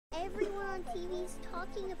on TV's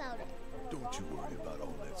talking about it. Don't you worry about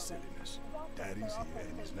all that silliness. Daddy's here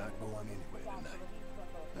and he's not going anywhere tonight.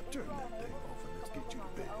 Now turn that thing off and let's get you to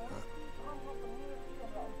bed, huh?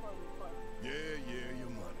 Yeah, your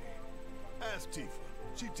money. Ask Tifa.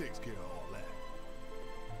 She takes care of all that.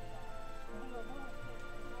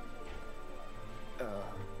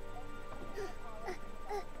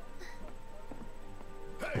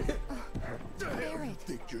 Hey! What the hell you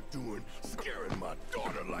think you're doing, scaring my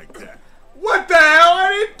daughter like that? What the hell? I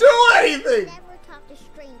didn't do anything! Never talk to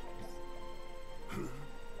strangers.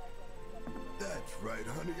 That's right,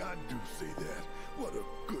 honey. I do say that. What a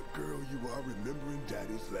good girl you are, remembering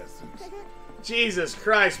Daddy's lessons. Jesus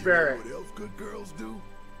Christ, Barrett. You know what else good girls do?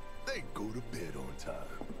 They go to bed on time.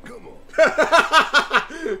 Come on.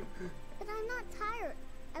 But I'm not tired.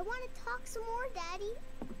 I want to talk some more, Daddy.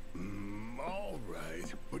 All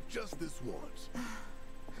right, but just this once.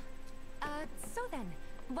 So then,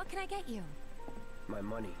 what can I get you? My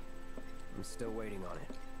money. I'm still waiting on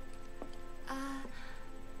it.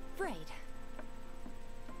 Braid.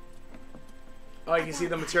 Oh, you can see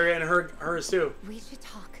the materia in hers too. We should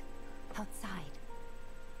talk outside.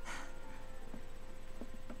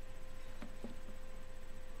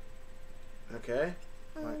 Okay.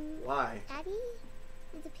 Why? Daddy,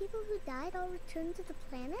 did the people who died all return to the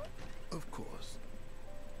planet? Of course.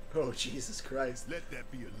 Oh, Jesus Christ. Let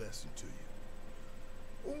that be a lesson to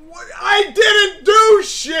you. What? I didn't do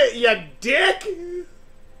shit, you dick!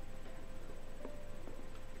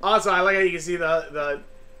 Also, I like how you can see the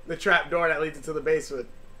trap door that leads into the basement.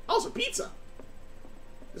 Also, pizza.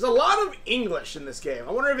 There's a lot of English in this game.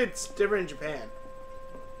 I wonder if it's different in Japan.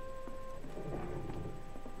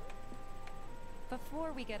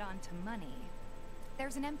 Before we get on to money,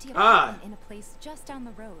 there's an empty Ah. apartment in a place just down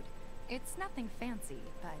the road. It's nothing fancy,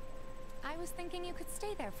 but I was thinking you could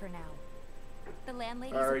stay there for now. The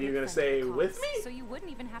landlady's Are a you big gonna friend stay of the with cause, me? So you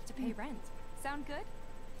wouldn't even have to pay rent. Sound good?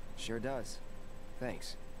 Sure does.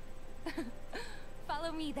 Thanks.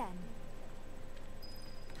 Follow me then.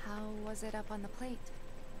 How was it up on the plate?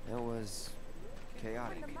 It was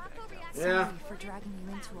chaotic. Yeah. Sorry for dragging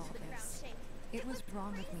you into all this. It was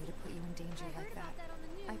wrong of me to put you in danger like that.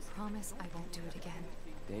 I promise I won't do it again.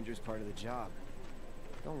 Danger's part of the job.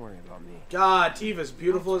 Don't worry about me. God, Tifa's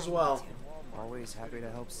beautiful as well. Always happy to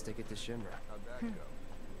help stick it to Shinra.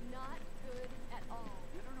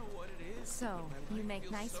 So, you make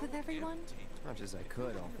nice with everyone? Much as I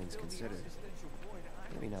could, all things considered.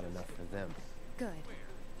 Maybe not enough for them. Good.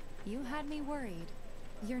 You had me worried.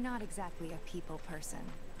 You're not exactly a people person.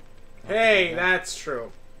 Hey, that's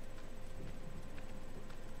true.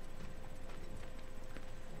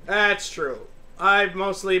 That's true. I've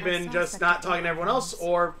mostly been just not talking to everyone else,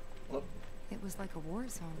 or... It was like a war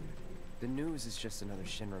zone. The news is just another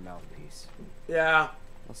Shinra mouthpiece. Yeah.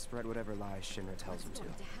 They'll spread whatever lies Shinra tells them to.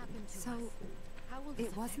 So,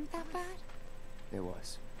 it wasn't that bad? It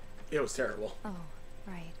was. It was terrible. Oh,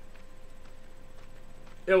 right.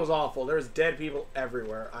 It was awful. There's dead people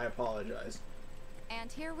everywhere. I apologize.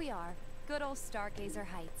 And here we are. Good old Stargazer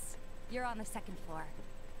Heights. You're on the second floor.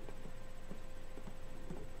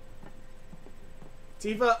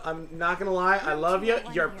 Tifa, I'm not gonna lie. I love you.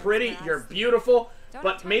 You're pretty. You're beautiful.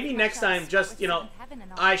 But maybe next time, just, you know,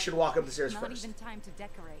 I should walk up the stairs Not first. even time to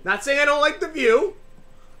decorate. Not saying I don't like the view,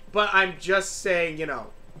 but I'm just saying, you know,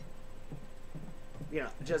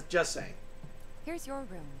 just saying. Here's your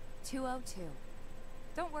room, 202.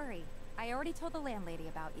 Don't worry, I already told the landlady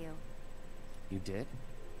about you. You did?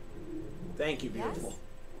 Thank you, beautiful. Yes?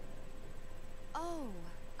 Oh,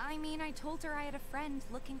 I mean, I told her I had a friend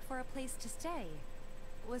looking for a place to stay.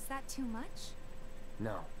 Was that too much?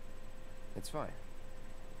 No. It's fine.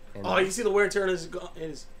 And Oh, you can see the wear and tear in his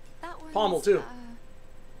That one's, pommel too.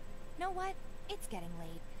 Know what? It's getting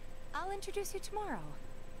late. I'll introduce you tomorrow.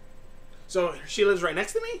 So she lives right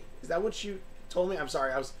next to me? Is that what you told me? I'm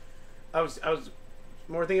sorry. I was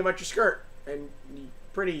more thinking about your skirt and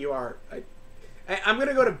pretty you are. I'm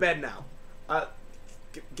gonna go to bed now.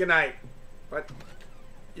 Good night. But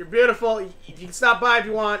you're beautiful. You can stop by if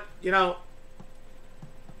you want. You know.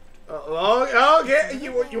 Okay,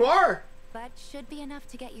 you are. But should be enough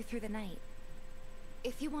to get you through the night.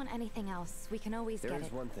 If you want anything else, we can always There get is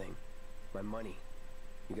it. one thing. My money.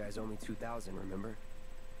 You guys owe me 2,000, remember?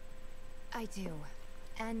 I do.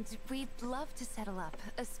 And we'd love to settle up,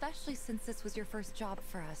 especially since this was your first job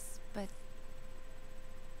for us, but...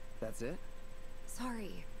 That's it?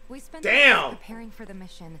 Sorry. We spent Damn! hours preparing for the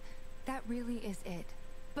mission. That really is it.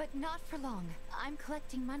 But not for long. I'm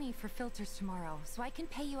collecting money for filters tomorrow, so I can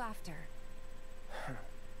pay you after.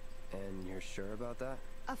 And you're sure about that?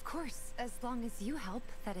 Of course, as long as you help,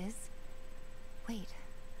 that is. Wait,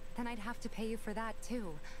 then I'd have to pay you for that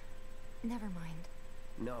too. Never mind.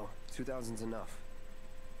 No, 2,000's enough.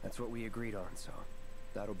 That's what we agreed on, so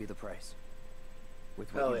that'll be the price.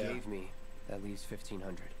 With what Hell you yeah. gave me, that leaves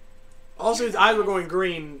 1,500. Also, his eyes were going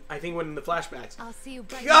green, I think, when in the flashbacks. I'll see you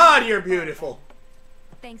bright. God, you're beautiful.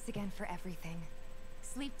 Thanks again for everything.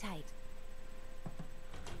 Sleep tight.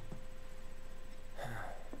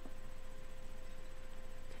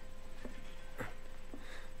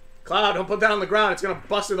 Cloud, don't put that on the ground. It's gonna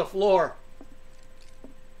bust through the floor.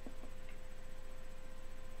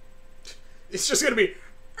 It's just gonna be.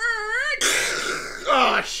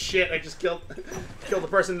 Oh shit! I just killed the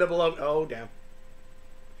person below. Oh damn.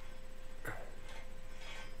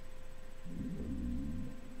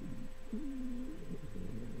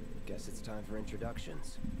 Guess it's time for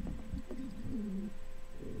introductions.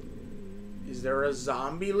 Is there a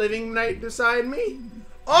zombie living right beside me?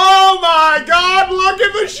 Oh my god, look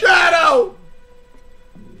at the shadow!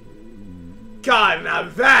 God, now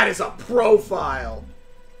that is a profile.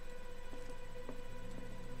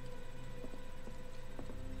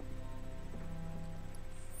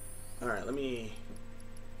 Alright, let me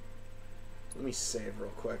save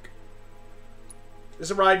real quick. This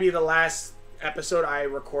will probably be the last episode I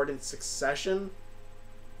record in succession.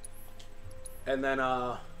 And then, did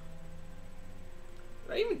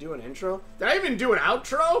I even do an intro? Did I even do an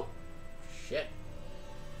outro? Shit.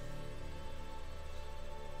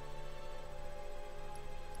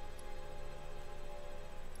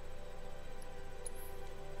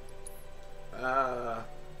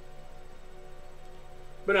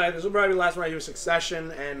 But no, this will probably be the last one I do in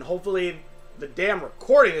succession, and hopefully the day I'm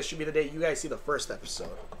recording this should be the day you guys see the first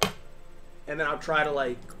episode. And then I'll try to,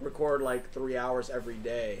 like, record, like, 3 hours every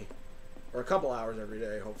day. Or a couple hours every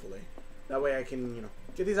day, hopefully. That way I can, you know,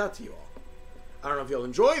 get these out to you all. I don't know if you'll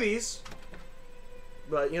enjoy these,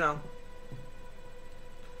 but, you know.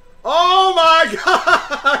 Oh my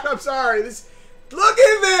god! I'm sorry. Look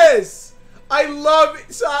at this! I love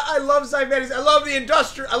Cybernetic. I love the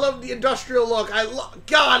industrial look.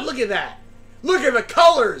 God, look at that. Look at the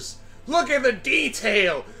colors. Look at the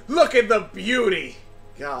detail. Look at the beauty.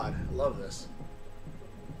 God, I love this.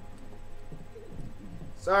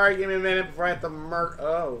 Sorry, give me a minute before I have to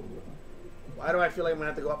oh. Why do I feel like I'm gonna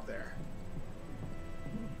have to go up there?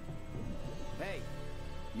 Hey,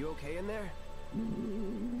 you okay in there?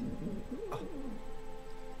 Oh.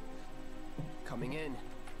 Coming in.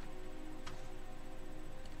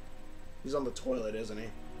 He's on the toilet, isn't he?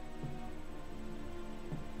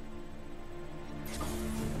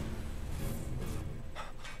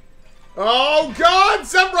 Oh God,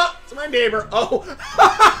 Sembra! It's my neighbor. Oh,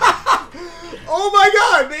 oh my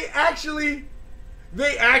God!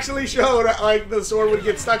 They actually showed like the sword would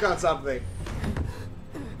get stuck on something.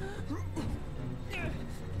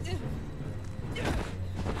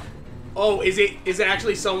 Oh, is it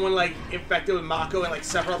actually someone like infected with Mako and like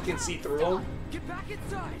Sephiroth can see through him? Get back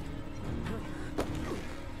inside!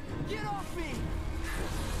 Get off me!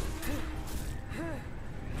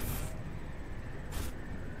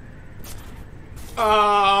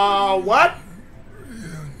 What?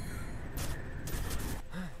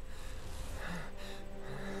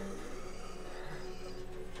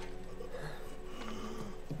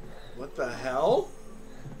 What the hell?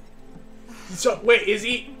 So, wait, is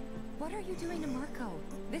he... What are you doing to Marco?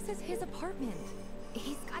 This is his apartment.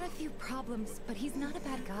 He's got a few problems, but he's not a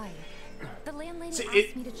bad guy. The landlady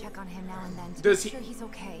asked me to check on him now and then to make sure he's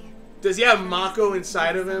okay. Does he have Mako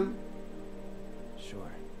inside of him?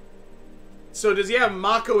 Sure. So does he have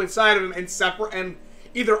Mako inside of him and Sephiroth? And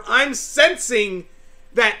either I'm sensing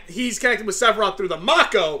that he's connected with Sephiroth through the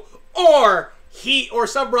Mako, or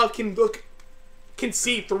Sephiroth can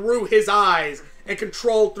see through his eyes and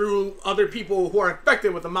control through other people who are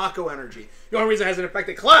infected with the Mako energy. The only reason it hasn't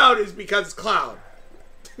affected Cloud is because it's Cloud.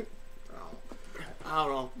 I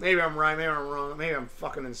don't know. Maybe I'm right. Maybe I'm wrong. Maybe I'm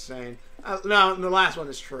fucking insane. No, the last one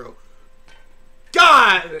is true.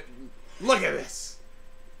 God! Look at this.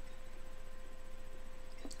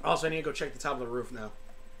 Also, I need to go check the top of the roof now.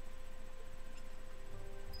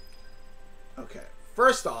 Okay.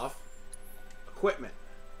 First off, equipment.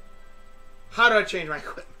 How do I change my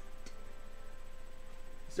equipment?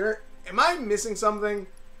 Am I missing something?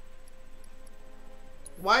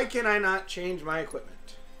 Why can I not change my equipment?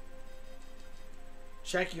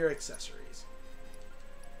 Check your accessories.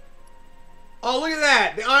 Oh, look at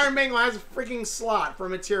that! The Iron Bangle has a freaking slot for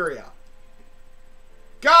materia.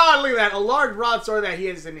 God, look at that! A large broadsword that he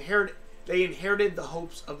has inherited. They inherited the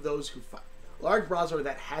hopes of those who fight. A large broadsword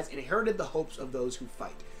that has inherited the hopes of those who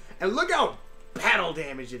fight. And look how battle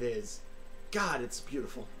damage it is. God, it's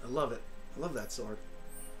beautiful. I love it. I love that sword.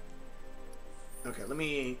 Okay, let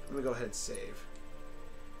me go ahead and save.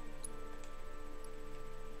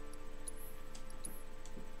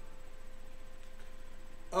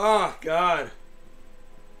 Oh God.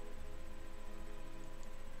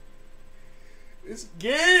 This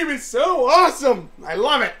game is so awesome. I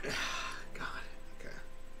love it. God. Okay.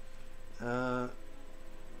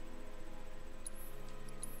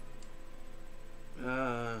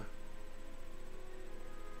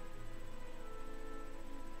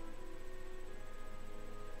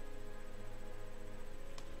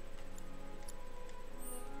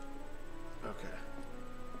 Okay.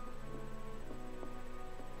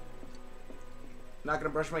 Not gonna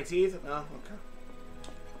brush my teeth? No? Okay.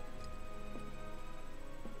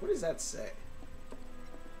 What does that say?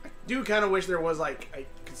 I do kind of wish there was, like, I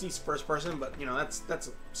could see first person, but, you know, that's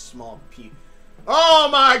a small piece. Oh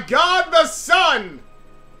my God, the sun!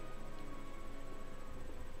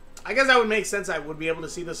 I guess that would make sense. I would be able to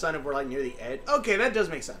see the sun if we're, like, near the edge. Okay, that does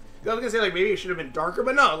make sense. I was gonna say, like, maybe it should have been darker,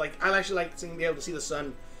 but no, like, I actually like being able to see the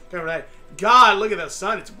sun kind of like, God, look at the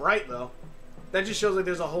sun. It's bright, though. That just shows like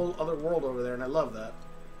there's a whole other world over there, and I love that.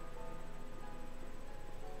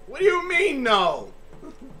 What do you mean, no?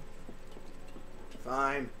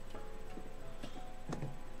 Fine.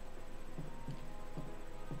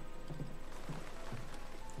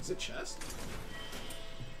 Is it chest?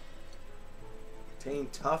 Obtain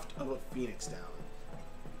tuft of a phoenix down.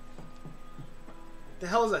 The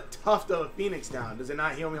hell is a tuft of a phoenix down? Does it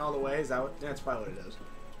not heal me all the way? Is that what? That's probably what it is.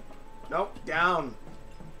 Nope, down.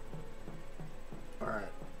 Alright.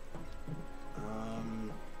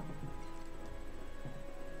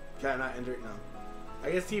 Can I not enter it? No.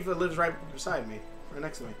 I guess Tifa lives right beside me. Right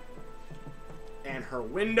next to me. And her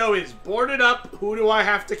window is boarded up. Who do I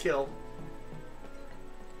have to kill?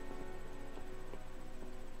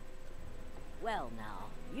 Well now,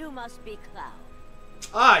 you must be Cloud.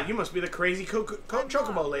 Ah, you must be the crazy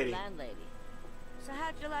chocobo lady. Landlady. So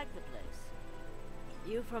how'd you like the place?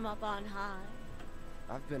 You from up on high?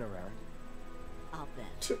 I've been around. I'll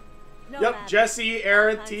bet. No Yep, matter. Jesse,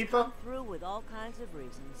 Aaron, Tifa. Come through with all kinds of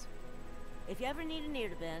reasons. If you ever need an ear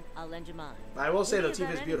to bend, I'll lend you mine. I will say In though, the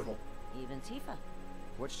event Tifa's beautiful. Even Tifa.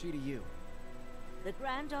 What's she to you? The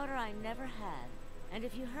granddaughter I never had. And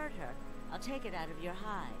if you hurt her, I'll take it out of your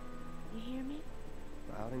hide. You hear me?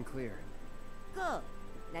 Loud and clear. Good.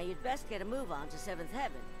 Now you'd best get a move on to 7th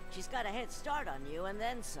Heaven. She's got a head start on you and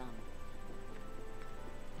then some.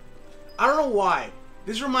 I don't know why.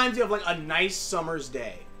 This reminds me of like a nice summer's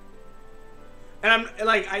day. And I'm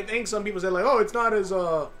like, I think some people say like, oh, it's not as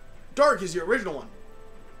dark as the original one.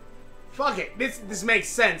 Fuck it. This makes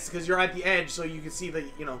sense because you're at the edge, so you can see the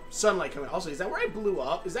sunlight coming. Also, is that where I blew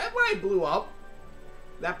up? Is that where I blew up?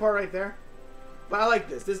 That part right there. But I like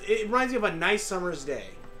this. It reminds me of a nice summer's day.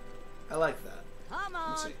 I like that. Come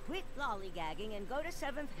on, quit lollygagging and go to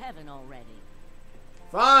 7th Heaven already.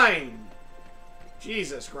 Fine.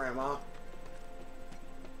 Jesus, Grandma.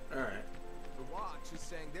 Alright. The Watch is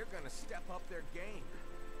saying they're gonna step up their game.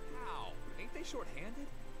 How? Ain't they short-handed?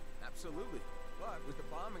 Absolutely. But with the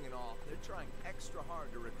bombing and all, they're trying extra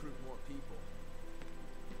hard to recruit more people.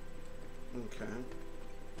 Okay.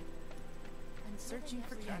 I'm searching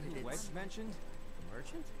for candidates. Wedge mentioned? The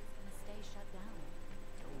merchant? Gonna stay shut down.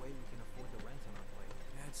 No way we can afford the rent on our plate.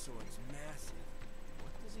 That sword's massive.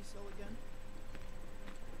 What does he sell again?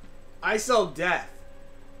 I sell death.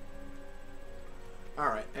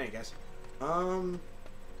 Alright, hey guys.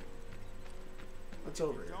 What's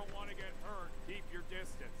over here? Don't want to get hurt. Keep your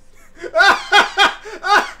distance.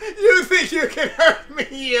 You think you can hurt me,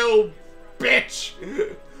 you bitch?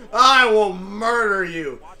 I will murder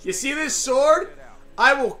you. You see this sword?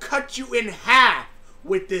 I will cut you in half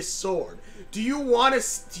with this sword. Do you want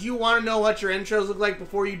to know what your intros look like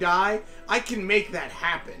before you die? I can make that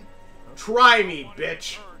happen. Try me,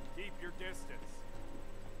 bitch. Keep your distance.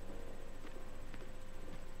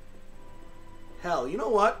 Hell, you know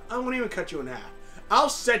what? I won't even cut you in half. I'll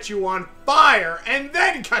set you on fire and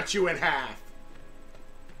then cut you in half.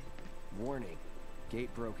 Warning.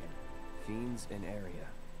 Gate broken. Fiends in area.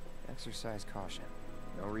 Exercise caution.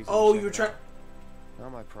 No reason Oh, to you were check it trying... out.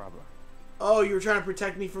 Not my problem. Oh, you were trying to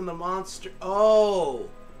protect me from the monster. Oh.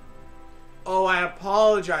 Oh, I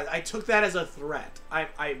apologize. I took that as a threat.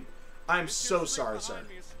 I'm so sorry, sir.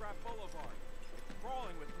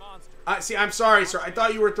 See, I'm sorry, sir. I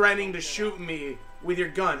thought you were threatening to shoot me with your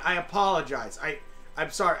gun. I apologize. I'm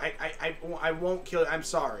sorry. I won't kill you. I'm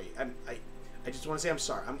sorry. I just want to say I'm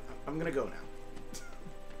sorry. I'm gonna go now.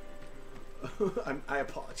 I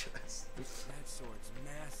apologize. That sword's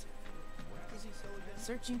massive. What does he sell again?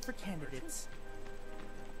 Searching for candidates.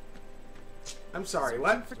 I'm sorry. Searching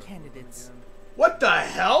What? for candidates. What the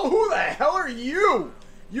hell? Who the hell are you?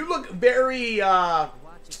 You look very,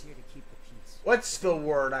 what's the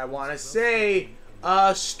word I want to say?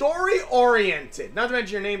 Story-oriented. Not to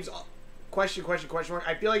mention your name's question mark.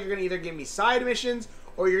 I feel like you're gonna either give me side missions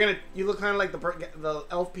or you look kind of like the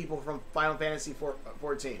elf people from Final Fantasy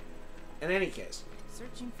 14. In any case.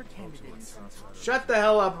 Searching for candidates. Shut the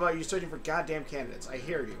hell up about you searching for goddamn candidates. I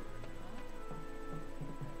hear you.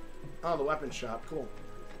 Oh, the weapon shop. Cool.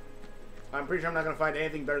 I'm pretty sure I'm not going to find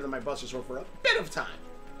anything better than my Buster Sword for a bit of time.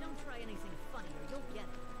 Don't try anything funny or you'll get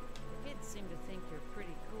it. Kids seem to think you're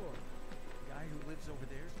pretty cool. The guy who lives over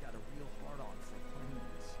there's got a real hard-on for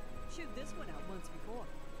cleanliness. Chewed this one out once before.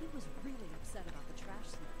 He was really upset about the trash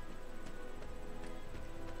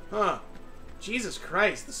smell. Huh. Jesus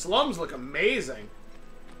Christ. The slums look amazing.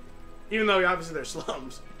 Even though obviously they're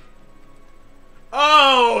slums.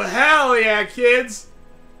 Oh, hell yeah, kids.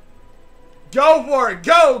 Go for it!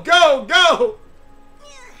 Go! Go! Go!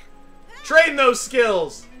 Train those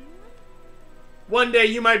skills! One day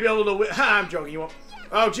you might be able to win. Ha, I'm joking, you won't.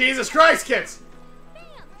 Oh, Jesus Christ, kids!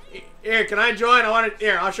 Here, can I join? I want to.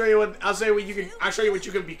 Here, I'll show you what. I'll show you what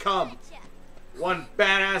you can become. One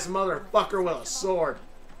badass motherfucker with a sword.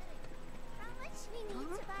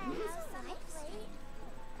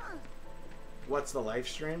 What's the live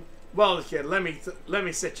stream? Well, kid, let me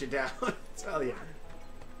sit you down. Tell you.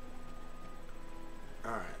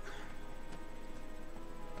 Alright.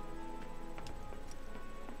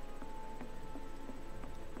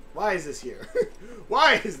 Why is this here?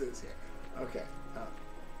 Why is this here? Okay. I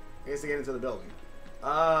guess to get into the building.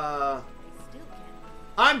 I'm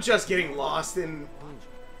just getting lost in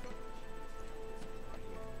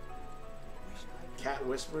cat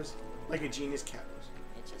whispers. Like a genius cat whispers.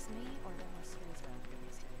 It's just me, or there more schools around here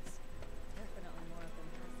these days. Definitely more of them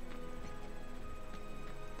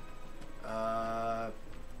passing.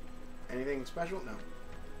 Anything special? No.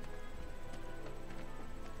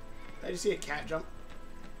 Did I just see a cat jump?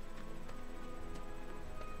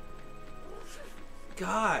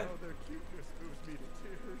 God. Oh, their cuteness moves me to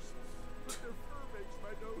tears. But their fur makes my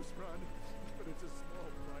nose run. But it's a small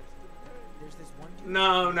price to pay. There's this one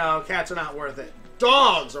dude. No, cats are not worth it.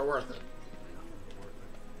 Dogs are worth it.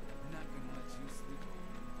 I'm not gonna let you sleep.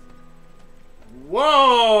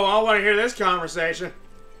 Whoa! I want to hear this conversation.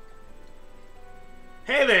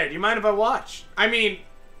 Hey there, do you mind if I watch? I mean,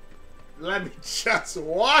 let me just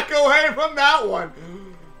walk away from that one.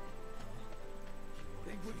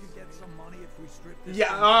 Think we could get some money if we strip this?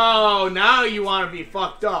 Yeah, oh, now you want to be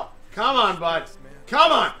fucked up. Come on, bud.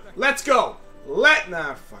 Come on, let's go.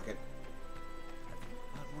 Nah, fuck it.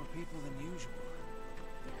 A lot more people than usual.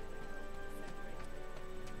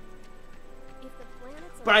 If the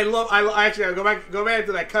planets are But I'll go back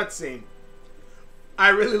to that cutscene. I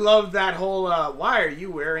really love that whole, why are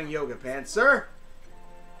you wearing yoga pants, sir?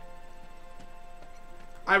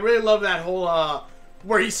 I really love that whole,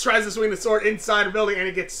 where he tries to swing the sword inside a building and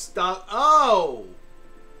it gets stuck. Oh!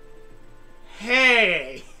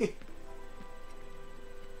 Hey!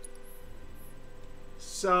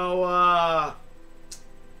 So,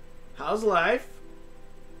 how's life?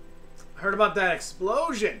 Heard about that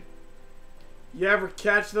explosion. You ever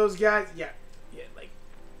catch those guys? Yeah, like,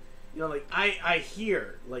 you know, like, I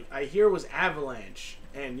hear it was Avalanche,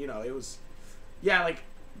 and, you know, it was, yeah, like,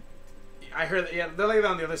 I heard that, yeah, they're, like,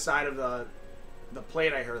 on the other side of the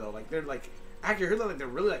plate, I heard, though, like, they're, like, actually, I heard that, like, they're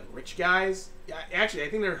really, like, rich guys. Yeah, actually, I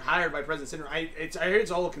think they're hired by President Cinder. I heard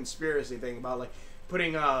it's a whole conspiracy thing about, like,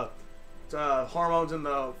 putting, hormones in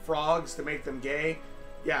the frogs to make them gay.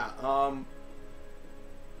 Yeah, I'm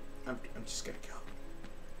just gonna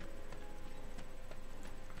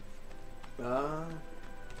go.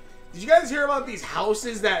 Did you guys hear about these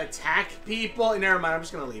houses that attack people? Never mind, I'm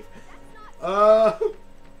just gonna leave. What?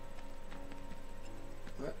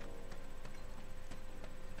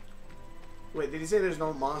 Wait, did he say there's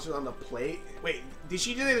no monsters on the plate? Wait, did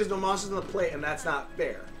she just say there's no monsters on the plate and that's not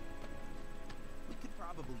fair? We could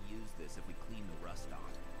probably use this if we clean the rust off.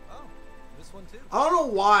 Oh, this one too. I don't know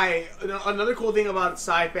why. Another cool thing about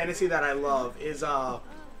sci fantasy that I love is the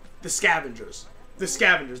scavengers. The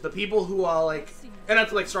scavengers, the people who are like, and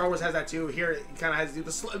that's like Star Wars has that too. Here it kind of has to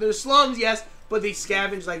do there's slums, yes, but they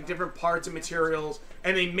scavenge like different parts and materials,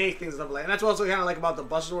 and they make things and stuff like that. And that's what I also kind of like about the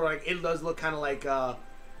Buster Sword. Like it does look kind of like,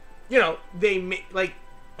 you know, they make like,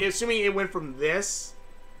 assuming it went from this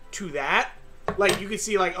to that, like you can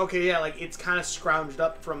see like, okay, yeah, like it's kind of scrounged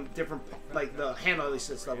up from different, like the handle and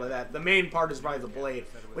stuff like that. The main part is probably the blade,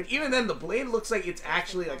 but even then, the blade looks like it's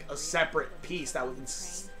actually like a separate piece that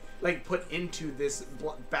was like put into this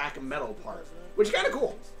back metal part, which is kind of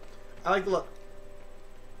cool. I like the look.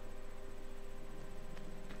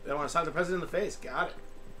 They want to slap the president in the face. Got it.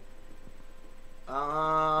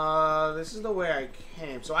 This is the way I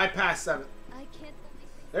came. So I passed 7. I can't.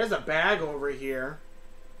 There's a bag over here.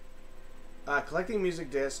 Collecting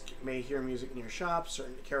music disc may hear music in your shop.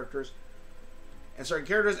 Certain characters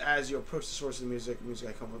as you approach the source of the music. Music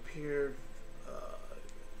icon will appear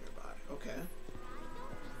nearby. Okay.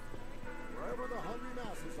 Wherever the hungry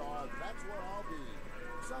masses are, that's where I'll be.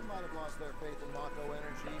 Some might have lost their faith in Mako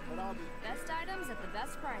energy, but I'll be... Best items at the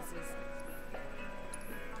best prices.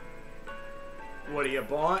 What are you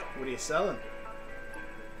bought? What are you selling?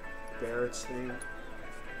 Barrett's thing.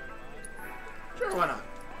 Sure, why not?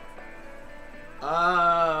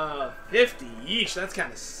 50 each. That's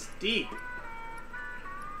kind of steep.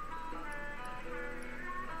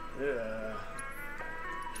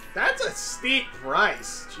 That's a steep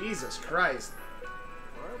price. Jesus Christ.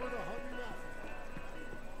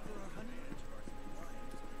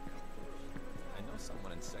 I know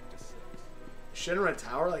someone in Sector 6. Shinra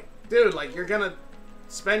Tower? Like, dude, like, you're gonna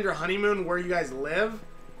spend your honeymoon where you guys live?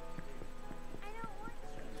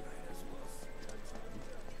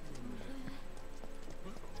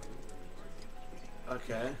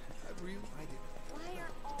 Okay. Why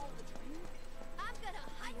are all the... I'm gonna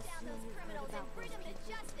hunt down those criminals and bring them to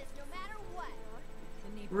justice no matter what.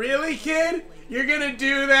 Really, kid? You're gonna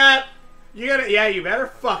do that? You gotta... Yeah, you better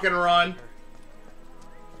fucking run.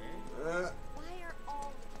 Why are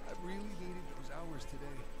all... I really needed those hours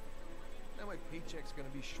today. Now my paycheck's gonna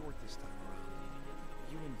be short this time around.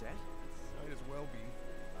 You in debt? Might as well be.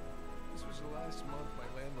 This was the last month my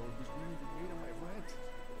landlord was willing to wait on my rent.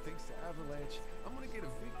 Thanks to Avalanche, I'm gonna get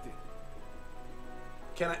evicted.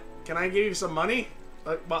 Can I give you some money?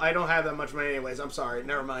 Well, I don't have that much money anyways. I'm sorry.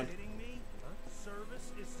 Never mind.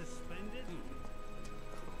 Service is suspended?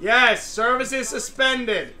 Yes, service is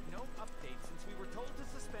suspended. No update since we were told to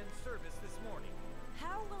suspend service this morning.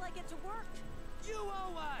 How will I get to work? You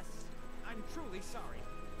owe us! I'm truly sorry,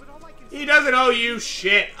 but all I can He doesn't owe you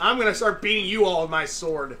shit. I'm gonna start beating you all with my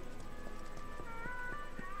sword.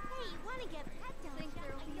 Hey, you wanna get pet down? Think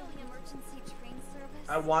there will be an emergency train service?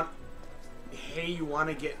 I want... Hey, you want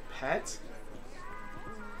to get pet?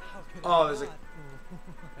 Oh,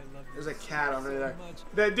 there's a cat under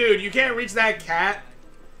there. Dude, you can't reach that cat.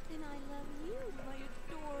 And I love you, my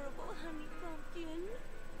adorable honey pumpkin.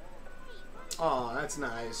 Oh, that's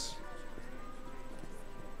nice.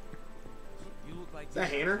 You look like Is that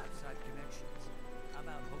Hainer? outside connections. How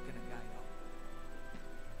about hooking a guy up?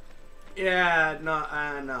 Yeah, no.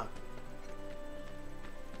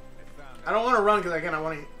 I don't want to run because again, I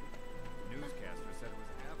want to. Newscaster said it was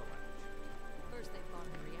an avalanche. First they bomb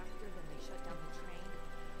the reactor, then they shut down the train.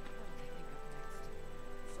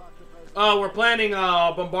 What do they think of next? Oh, we're planning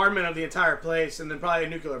a bombardment of the entire place and then probably a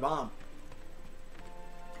nuclear bomb.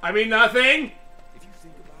 I mean, nothing. If you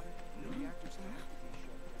think about it, the reactors have to be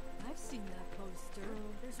shut down. I've seen that poster.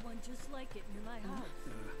 There's one just like it near my house.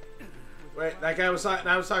 Wait, that guy was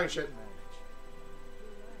talking shit.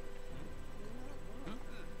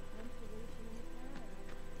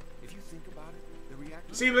 If you think about it, the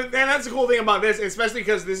reactors... See, and that's the cool thing about this, especially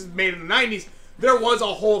because this is made in the 90s. There was a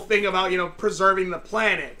whole thing about, you know, preserving the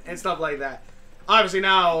planet and stuff like that. Obviously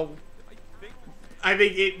now, I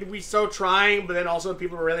think we so trying, but then also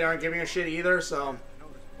people really aren't giving a shit either, so.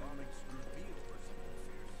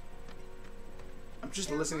 I'm just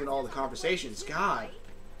listening to all the conversations. God.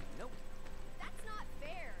 That's not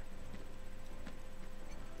fair.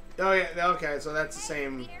 Oh, yeah, okay, so that's the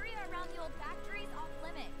same. The area around the old factory's off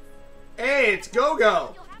limits. Hey, it's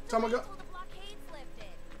Go-Go. You'll have to Someone wait go. until the blockade's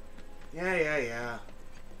lifted. Yeah.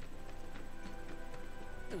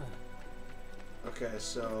 Okay,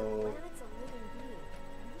 so. Planet's a living being,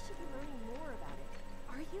 and we should be learning more about it.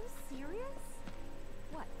 Are you serious?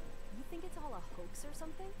 What? You think it's all a hoax or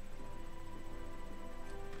something?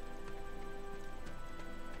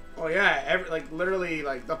 Oh yeah, literally,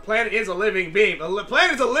 like the planet is a living being. The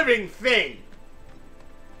planet is a living thing.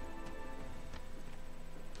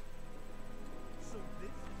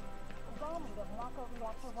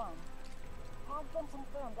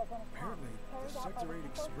 Apparently, the Sector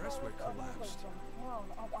 8 expressway collapsed.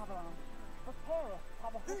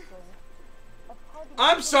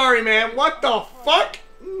 I'm sorry, man. What the fuck?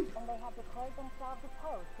 You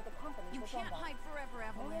can't hide forever,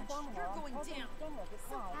 Avalanche. You're going down.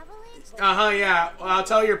 So Avalanche? Uh-huh, yeah. Well, I'll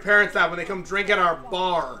tell your parents that when they come drink at our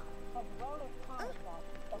bar.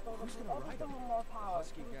 Who's gonna ride him?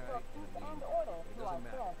 Husky guy and me. It doesn't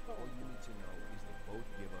matter. All you need to know is they both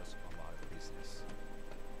give us a lot of business.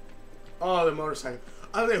 Oh, the motorcycle.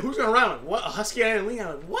 I was like, who's gonna ride him? What? A husky and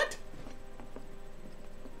Leon? What?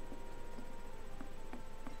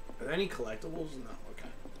 Are there any collectibles? No. Okay.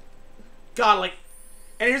 God, like,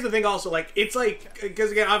 and here's the thing also, like, it's like,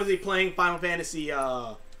 because again, obviously playing Final Fantasy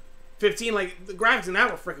 15, like, the graphics in that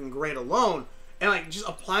were freaking great alone, and like, just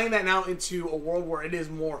applying that now into a world where it is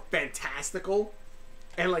more fantastical,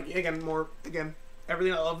 and like, again,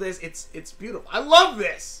 everything, I love this, it's beautiful. I love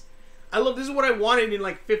this! This is what I wanted in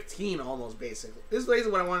like 15 almost, basically. This is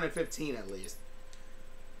basically what I wanted in 15 at least.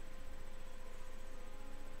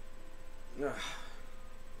 Ugh.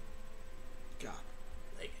 God,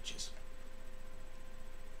 leg itches.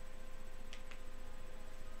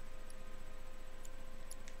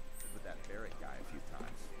 With that Barrett guy a few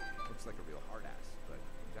times. Looks like a real hard ass, but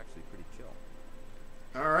he's actually pretty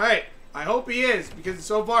chill. Alright. I hope he is, because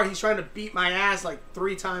so far he's trying to beat my ass like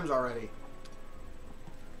 3 times already.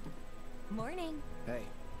 Morning. Hey.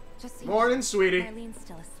 Just so Morning, sweetie. Marlene's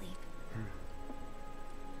still asleep.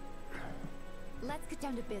 Let's get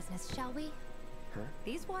down to business, shall we? Huh?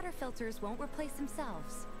 These water filters won't replace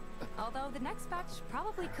themselves. Although the next batch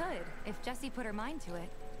probably could, if Jessie put her mind to it.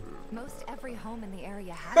 Most every home in the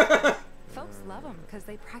area has them. Folks love them because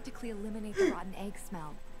they practically eliminate the rotten egg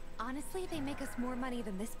smell. Honestly, they make us more money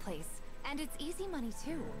than this place. And it's easy money,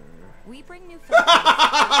 too. We bring new filters,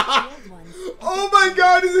 the old ones. Oh my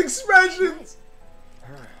God, his expressions!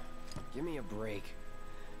 Give me a break.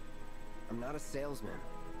 I'm not a salesman.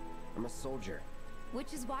 I'm a soldier.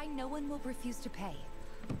 Which is why no one will refuse to pay.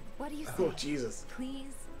 What do you say? Oh, Jesus.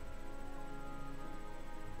 Please?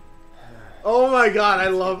 Oh my God, I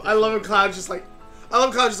love it. Cloud's just like,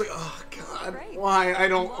 oh God, why? I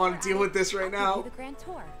don't want to deal with this right now. The grand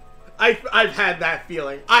tour. I've had that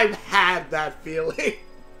feeling. I've had that feeling.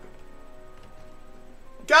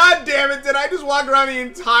 God damn it, did I just walk around the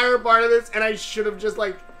entire part of this and I should have just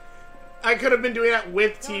like, I could have been doing that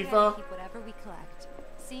with Tifa. Keep whatever we collect.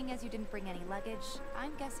 Seeing as you didn't bring any luggage,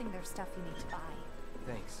 I'm guessing there's stuff you need to buy.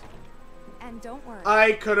 Thanks. And don't worry.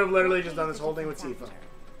 I could have literally just done this whole thing with Tifa.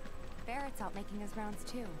 Barrett's out making his rounds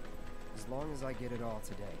too. As long as I get it all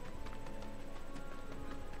today.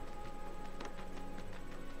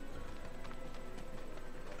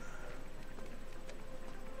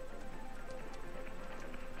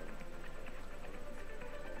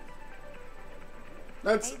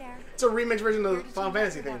 That's it's a remix version of the Final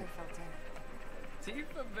Fantasy thing.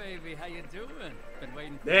 Tifa, baby, how you doing? Been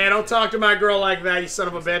waiting for Yeah, don't talk to my girl like that, you son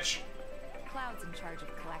of a bitch. Cloud's in charge of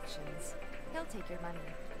collections. He'll take your money.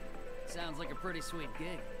 Sounds like a pretty sweet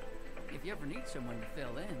gig. If you ever need someone to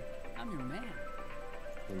fill in, I'm your man.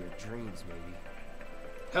 In your dreams, maybe.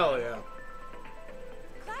 Hell yeah.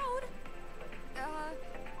 Cloud!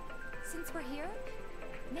 Since we're here,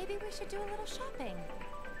 maybe we should do a little shopping.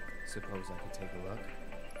 Suppose I could take a look?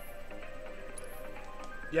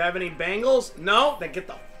 You have any bangles? No? Then get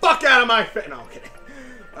the fuck out of my face. No, I'm kidding.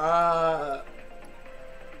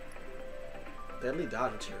 Deadly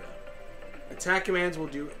dodge material. Attack commands will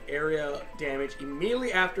do area damage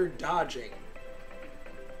immediately after dodging.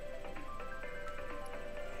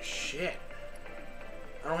 Shit.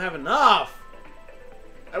 I don't have enough.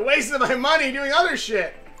 I wasted my money doing other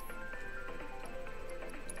shit.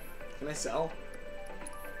 Can I sell?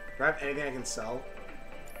 Do I have anything I can sell?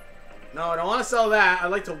 No, I don't want to sell that.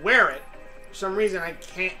 I'd like to wear it. For some reason, I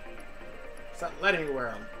can't. It's not letting me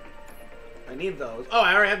wear them. I need those. Oh,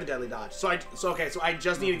 I already have the deadly dodge. So okay. So I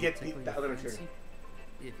just need to get the other material.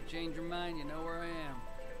 If you change your mind, you know where I am.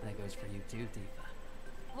 That goes for you too, Tifa.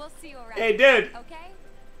 We'll see you around. Hey, dude. Okay.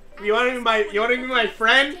 You want to be my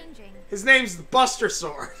friend? His name's Buster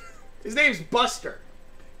Sword. His name's Buster.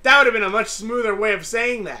 That would have been a much smoother way of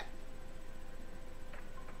saying that.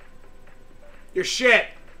 Your shit.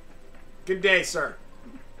 Good day, sir.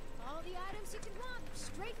 All the items you can want,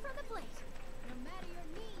 straight from the plate. No matter your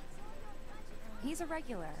needs or your budget. He's a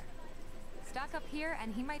regular. Stock up here,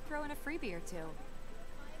 and he might throw in a freebie or two.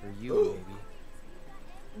 For you,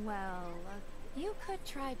 maybe. Well, you could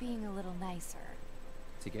try being a little nicer.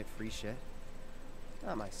 To get free shit?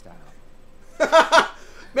 Not my style.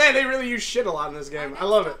 Man, they really use shit a lot in this game. I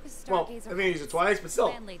love it. Well, I think I used it twice, but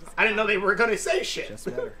still. I didn't know they were going to say shit. Just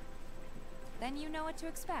met her. Then you know what to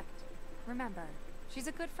expect. Remember, she's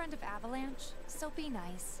a good friend of Avalanche, so be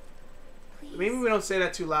nice. Please. Maybe we don't say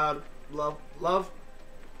that too loud. Love.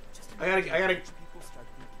 I gotta.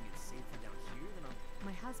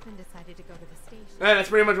 My husband decided to go to the station. Yeah, that's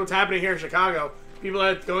pretty much what's happening here in Chicago. People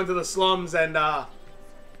are going to the slums and,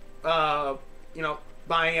 you know,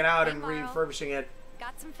 buying it out and refurbishing it.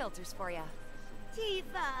 Got some filters for you.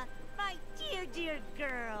 Tifa, my dear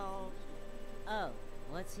girl. Oh,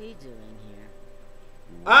 what's he doing here?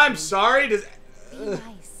 I'm sorry. Be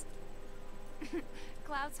nice.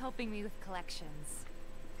 Cloud's helping me with collections.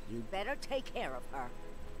 You better take care of her.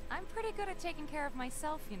 I'm pretty good at taking care of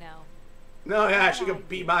myself, you know. No, yeah, she could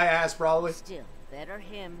beat my ass probably. Still, better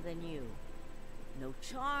him than you. No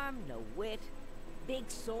charm, no wit, big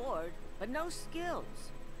sword, but no skills.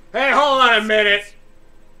 Hey, hold on a minute.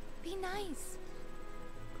 Be nice.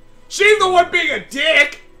 She's the one being a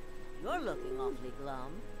dick. You're looking awfully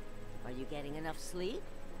glum. Are you getting enough sleep?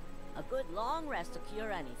 A good long rest will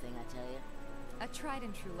cure anything, I tell you. A tried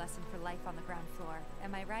and true lesson for life on the ground floor.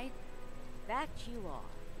 Am I right? That you are.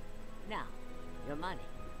 Now, your money.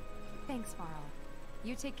 Thanks, Marl.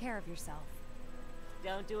 You take care of yourself.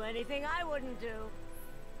 Don't do anything I wouldn't do.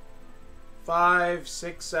 5,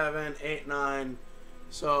 6, 7, 8, 9.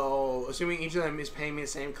 So, assuming each of them is paying me the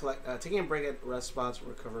same, taking a break at rest spots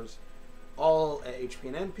recovers all at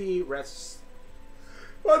HP and MP. Rests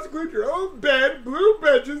must include your own bed, blue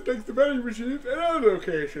benches next to vending machines, and other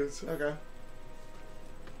locations. Okay.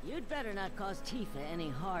 You'd better not cause Tifa any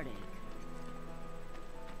heartache.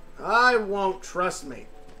 I won't, trust me.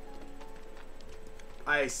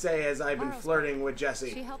 I say as I've been Marl's flirting with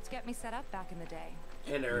Jesse. She helped get me set up back in the day.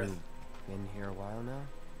 And Earth. Been here a while now?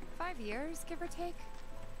 5 years, give or take.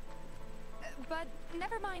 But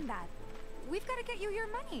never mind that. We've got to get you your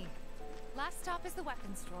money. Last stop is the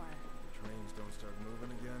weapons store. Trains don't start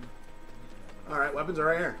moving again. Alright, weapons are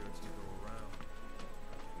right here.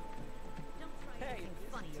 Don't try anything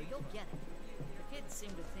funny or you'll get it. The kids seem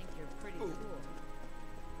to think you're pretty cool.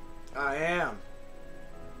 I am.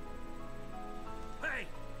 Hey!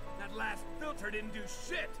 That last filter didn't do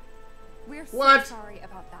shit! We're What? so sorry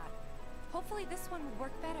about that. Hopefully this one will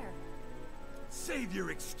work better. Save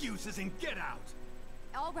your excuses and get out!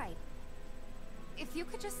 All right. If you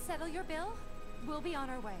could just settle your bill, we'll be on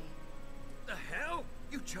our way. The hell?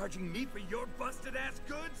 You charging me for your busted-ass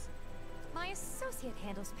goods? My associate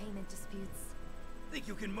handles payment disputes. Think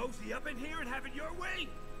you can mosey up in here and have it your way?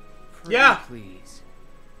 Yeah. Please.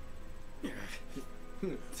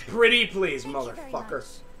 Pretty please, Thank you very motherfucker. much.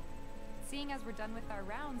 Seeing as we're done with our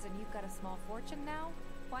rounds and you've got a small fortune now,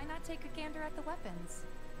 why not take a gander at the weapons?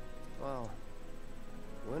 Well,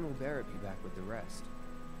 when will Barrett be back with the rest?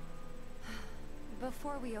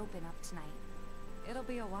 Before we open up tonight. It'll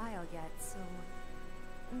be a while yet, so...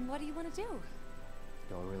 What do you want to do?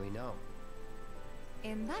 Don't really know.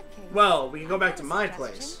 In that case... Well, we can go I've back got to a my suggestion.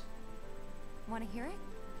 place. Want to hear it?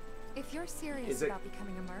 If you're serious Is it- about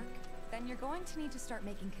becoming a merc, then you're going to need to start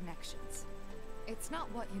making connections. It's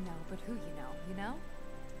not what you know, but who you know?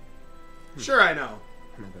 Sure, I know.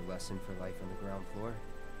 Another lesson for life on the ground floor.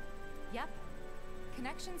 Yep.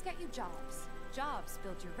 Connections get you jobs. Jobs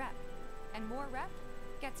build your rep. And more rep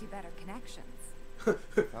gets you better connections.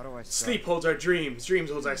 How do I start? Sleep holds our dreams. Dreams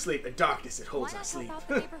holds our sleep. In darkness, it holds Why our not sleep. help out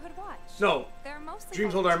the neighborhood watch? No. They're mostly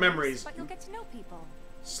Dreams hold our volunteers, memories. But you'll get to know people.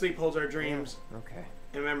 Sleep holds our dreams. Yeah, okay.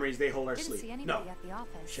 And memories, they hold our Didn't sleep. see No. anybody at the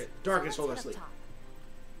office. Shit. So Darkness let's holds our head up sleep. top.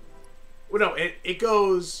 Well, no, it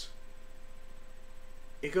goes...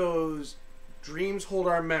 It goes... Dreams hold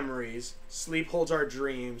our memories, sleep holds our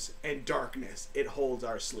dreams, and darkness, it holds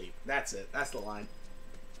our sleep. That's it. That's the line.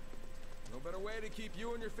 No better way to keep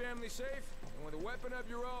you and your family safe than with a weapon of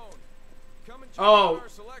your own. Come and check Oh. out our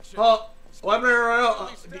selection. Oh. Weapon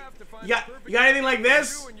you got anything like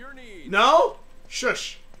this? No?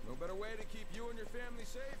 Shush. No better way to keep you and your family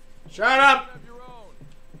safe. Shut up.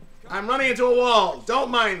 I'm running into a wall.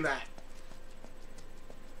 Don't mind that.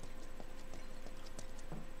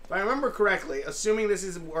 If I remember correctly, assuming this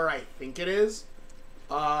is where I think it is,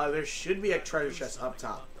 there should be a treasure chest up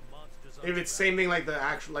top. If it's same thing like the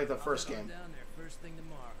actual, like the first game. Down there first thing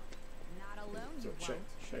tomorrow. Not alone, So, you should,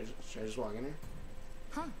 won't. should I just walk in here?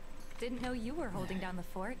 Huh. Didn't know you were holding down the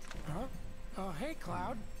fort. Huh? Hey,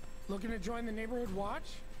 Cloud. Looking to join the neighborhood watch?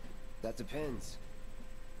 That depends.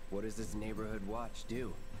 What does this neighborhood watch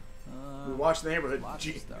do? We watch the neighborhood. Lots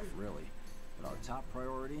Gee. of stuff, really. But our top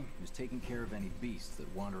priority is taking care of any beasts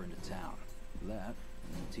that wander into town. That,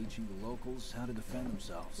 and teaching the locals how to defend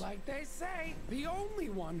themselves. Like they say, the only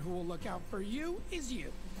one who will look out for you is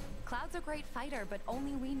you. Cloud's a great fighter, but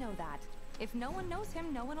only we know that. If no one knows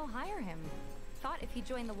him, no one will hire him. Thought if he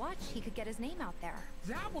joined the watch, he could get his name out there.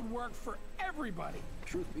 That would work for everybody.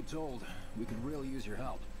 Truth be told, we could really use your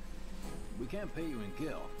help. We can't pay you in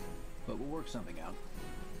gil, but we'll work something out.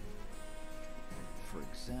 For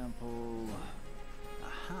example...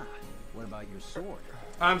 Aha! What about your sword?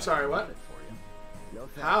 I'm sorry, what? I got it for you. No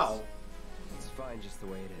thanks. How? It's fine just the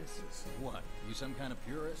way it is. What? You some kind of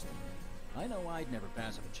purist? I know I'd never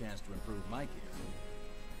pass up a chance to improve my gear.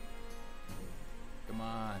 Come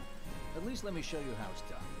on. At least let me show you how it's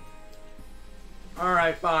done.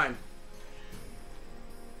 Alright, fine.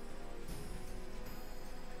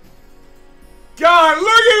 God, look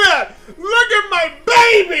at that! Look at my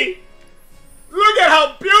baby! Look at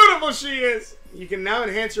how beautiful she is! You can now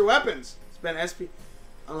enhance your weapons. Spend SP.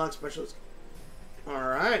 Unlock specialist.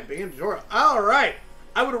 Alright, begin tutorial. Alright.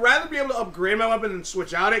 I would rather be able to upgrade my weapon than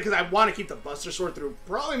switch out it, because I want to keep the Buster Sword through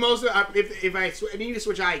probably most of it. If I need to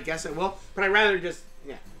switch out, I guess I will. But I'd rather just,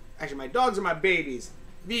 yeah. Actually, my dogs are my babies.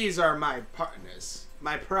 These are my partners.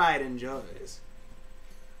 My pride and joys.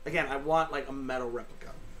 Again, I want, like, a metal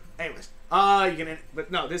replica. Anyways. You can,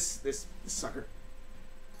 but no, this sucker.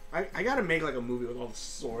 I gotta make, like, a movie with all the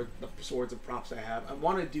swords and props I have. I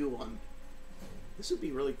want to do one. This would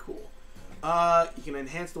be really cool. You can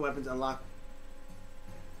enhance the weapons, unlock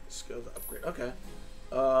skills upgrade. Okay.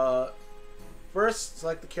 First,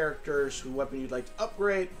 select the characters whose weapon you'd like to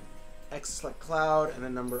upgrade. X select Cloud, and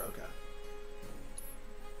then number. Okay.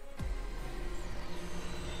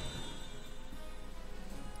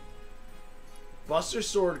 Buster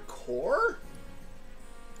Sword core?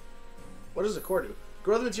 What does the core do?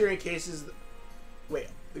 Growth material encases. Wait,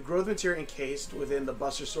 the growth material encased within the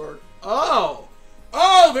Buster Sword. Oh!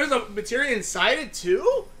 Oh, there's a material inside it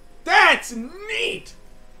too? That's neat!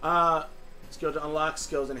 Skill to unlock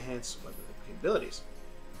skills and enhance weapon capabilities.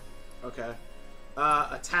 Okay.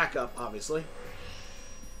 Attack up, obviously.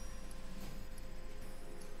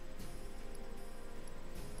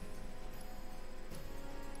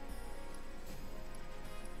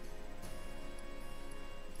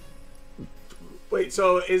 Wait,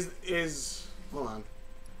 so is hold on.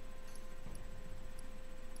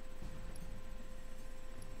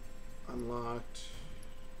 Unlocked.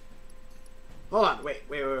 Hold on, wait,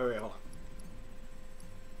 hold on.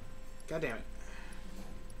 God damn it.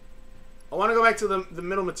 I want to go back to the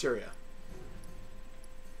middle materia.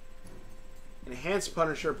 Enhanced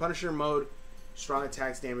Punisher, Punisher mode, strong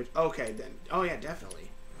attacks, damage. Okay, then. Oh yeah, definitely.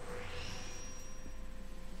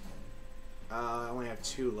 I only have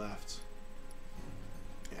 2 left.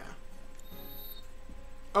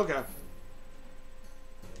 Yeah. Okay.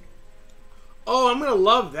 Oh, I'm gonna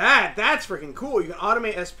love that. That's freaking cool. You can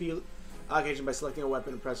automate SP allocation by selecting a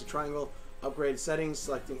weapon and press a triangle. Upgrade settings,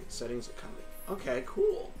 selecting settings. Okay,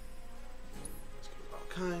 cool. All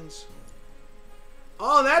kinds.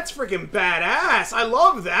 Oh, that's freaking badass. I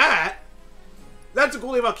love that. That's a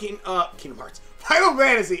cool thing about Kingdom Hearts. Final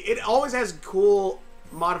Fantasy. It always has cool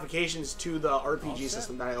modifications to the RPG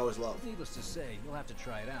system that I always love. Needless to say, you'll have to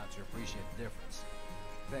try it out to appreciate the difference.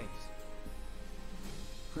 Thanks.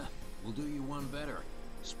 We'll do you one better.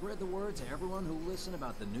 Spread the word to everyone who'll listen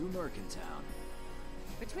about the new Merc in town.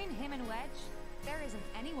 Between him and Wedge, there isn't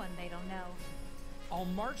anyone they don't know. I'll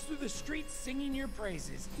march through the streets singing your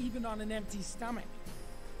praises, even on an empty stomach.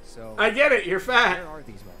 So I get it, you're fat. Where are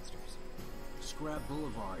these monsters? Scrap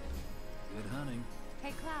Boulevard. Good hunting.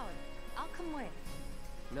 Hey, Cloud, I'll come with.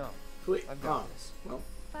 No, please. I've got this. Well.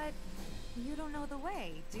 But you don't know the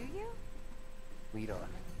way, do you? Lead on.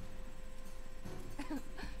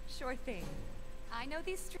 Sure thing. I know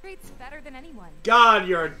these streets better than anyone. God,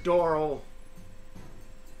 you're adorable.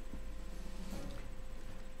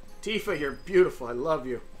 Tifa, you're beautiful. I love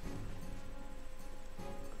you.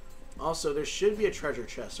 Also, there should be a treasure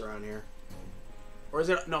chest around here. Or is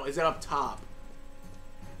it... No, is it up top?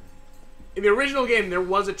 In the original game, there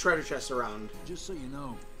was a treasure chest around. Just so you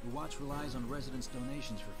know, the Watch relies on residents'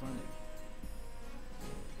 donations for funding.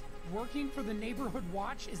 Working for the Neighborhood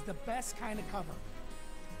Watch is the best kind of cover.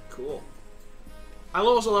 Cool. I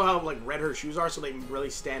also love how, like, red her shoes are, so they really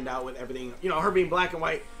stand out with everything. You know, her being black and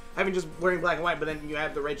white. Having just wearing black and white, but then you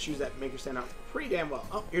have the red shoes that make her stand out pretty damn well.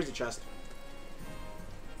 Oh, here's the chest.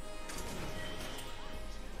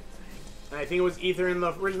 And I think it was Ether in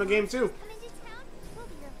the original game, too. Come into town, we'll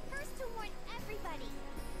be the first to warn everybody.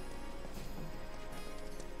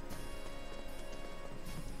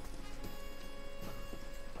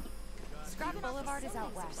 Scrap Boulevard is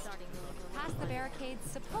out west. Past the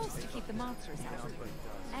barricades, supposed to keep the monsters out.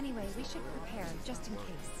 Anyway, we should prepare, just in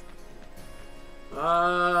case.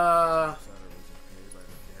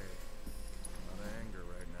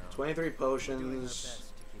 23 potions.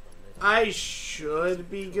 I should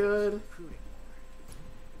be good.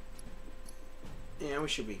 Yeah, we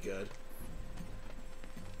should be good.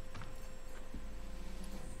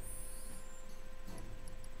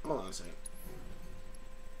 Hold on a second.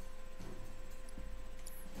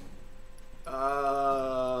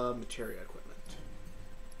 Materia equipment.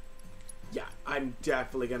 Yeah, I'm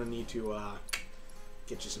definitely gonna need to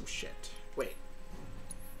get you some shit. Wait.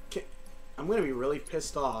 I'm gonna be really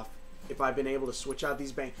pissed off if I've been able to switch out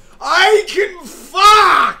these bangs. I can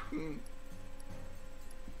fuck!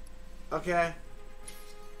 Okay.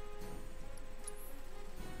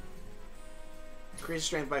 Increase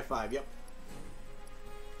strength by 5, yep.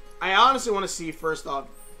 I honestly want to see, first off,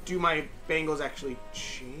 do my bangles actually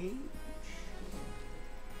change?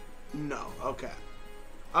 No. Okay.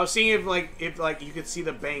 I was seeing if you could see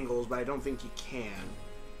the bangles, but I don't think you can.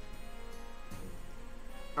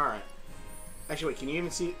 All right. Actually, wait. Can you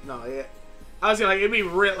even see? No. Yeah. I was gonna it'd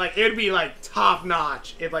be top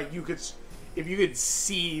notch if you could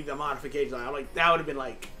see the modifications. I'm like that would have been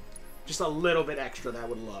like just a little bit extra. That I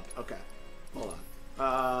would have loved. Okay. Hold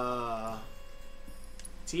on.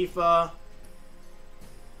 Tifa.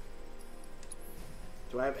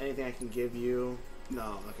 Do I have anything I can give you?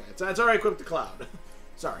 No. Okay. It's already equipped to Cloud.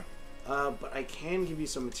 Sorry. But I can give you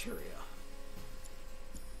some materia.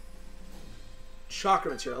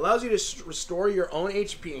 Chakra material. Allows you to restore your own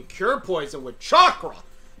HP and cure poison with chakra.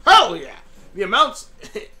 Hell yeah! The amounts...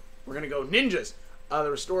 We're going to go ninjas.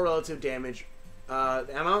 The restore relative damage. The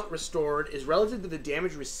amount restored is relative to the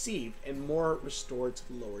damage received, and more restored to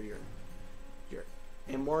lower your...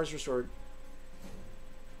 And more is restored...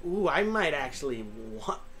 Ooh, I might actually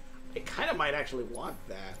want... I kind of might actually want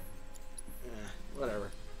that. Whatever.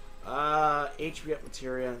 HP up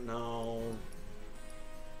materia, no.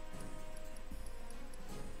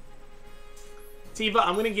 Tifa,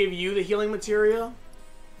 I'm gonna give you the healing materia.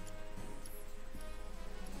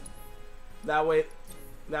 That way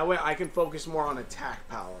I can focus more on attack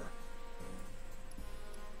power.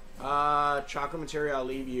 Chakra materia I'll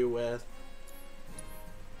leave you with.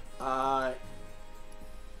 I'll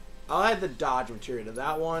add the dodge materia to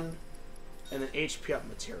that one. And then HP up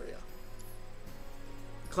materia.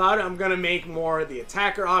 Cloud, I'm gonna make more the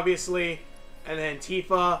attacker, obviously. And then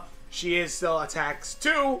Tifa, she is still attacks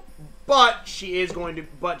too, but she is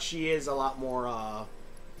a lot more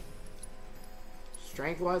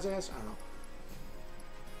strength-wise, I guess? I don't know.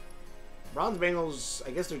 Bronze bangles,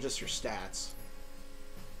 I guess they're just your stats.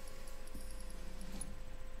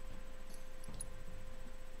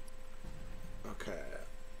 Okay.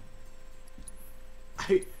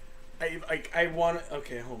 I want to...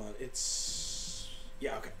 Okay, hold on. It's...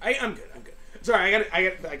 Yeah, okay. I'm good. Sorry,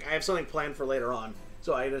 I have something planned for later on.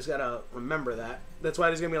 So I just gotta remember that. That's why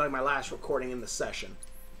this is gonna be like my last recording in the session.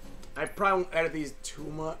 I probably won't edit these too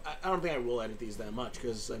much. I don't think I will edit these that much,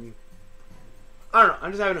 because, I mean... I don't know.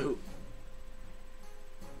 I'm just having a hoot.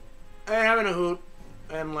 I'm having a hoot,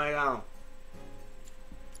 and, like, I don't know.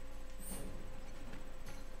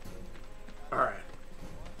 Alright.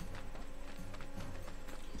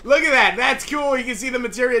 Look at that! That's cool! You can see the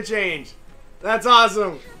materia change! That's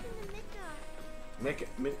awesome!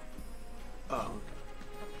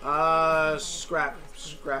 Scrap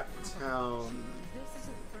Town.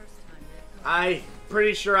 I'm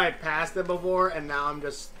pretty sure I passed it before, and now I'm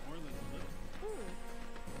just...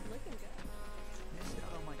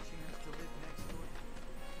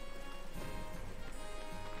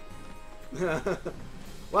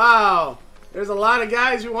 Wow! There's a lot of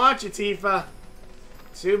guys who want you, Tifa.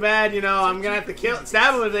 Too bad, you know, I'm gonna have to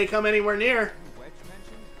stab them if they come anywhere near.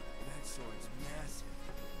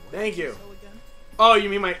 Thank you. Oh, you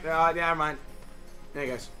mean my... yeah, never mind. Hey,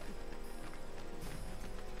 guys.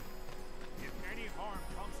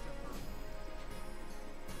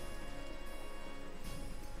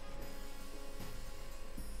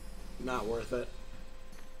 Not worth it.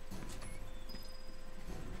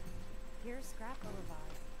 Here's Scrap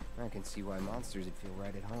Boulevard. I can see why monsters would feel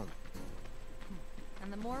right at home.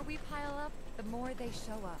 And the more we pile up, the more they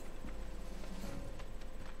show up.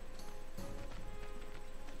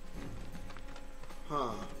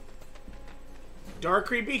 Huh. Dark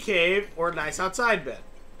creepy cave or nice outside bed.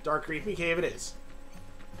 Dark creepy cave it is.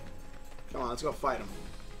 Come on, let's go fight him.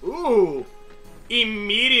 Ooh!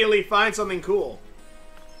 Immediately find something cool.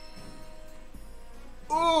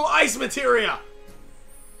 Ooh, ice materia!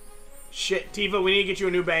 Shit, Tifa, we need to get you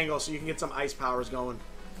a new bangle so you can get some ice powers going.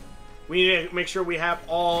 We need to make sure we have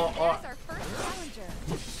all... There's our first challenger.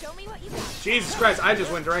 Show me what you got. Jesus Christ, I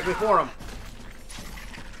just went directly for him.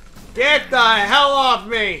 Get the hell off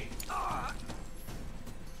me!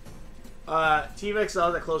 Tifa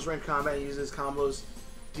excels at close range combat and uses combos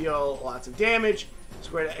deal lots of damage.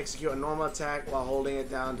 Square to execute a normal attack while holding it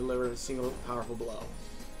down, deliver a single powerful blow.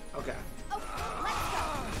 Okay.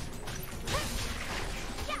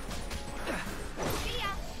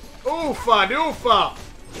 Oofa doofa!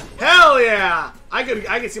 Hell yeah! I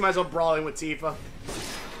could see myself brawling with Tifa.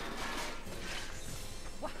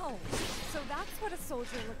 Wow, so that's what a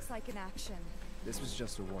soldier looks like in action. This was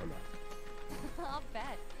just a warm-up. I'll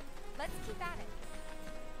bet. Let's keep at it.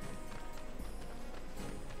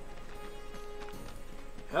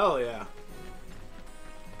 Hell yeah.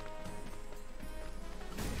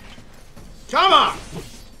 Come on!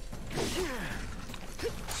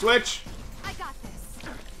 Switch. I got this.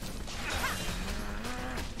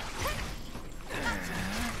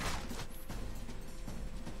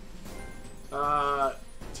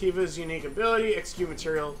 Tifa's unique ability, execute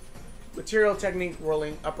material technique,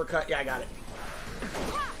 rolling uppercut. Yeah, I got it.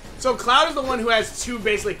 So Cloud is the one who has two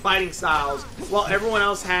basically fighting styles, while everyone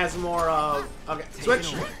else has more of... Okay,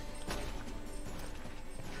 switch. Okay.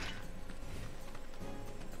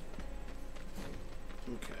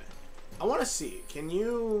 I want to see. Can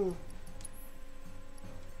you...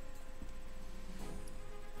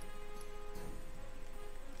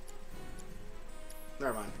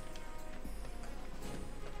 Never mind.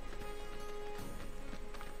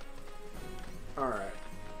 Alright.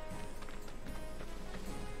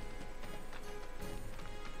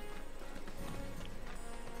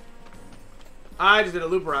 I just did a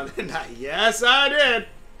loop around, didn't I? Yes, I did!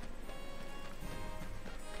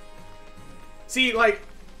 See, like...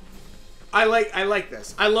 I like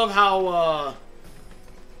this. I love how,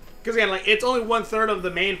 because again, like, it's only 1/3 of the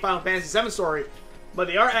main Final Fantasy VII story, but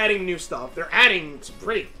they are adding new stuff. They're adding some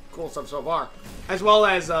pretty cool stuff so far. As well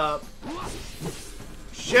as,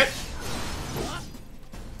 shit!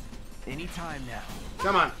 Anytime now.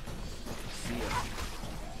 Come on. See ya.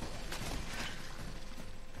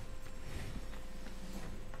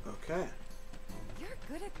 Okay. You're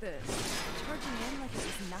good at this. Charging in like it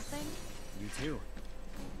was nothing. You too.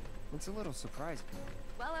 It's a little surprising.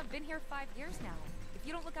 Well, I've been here 5 years now. If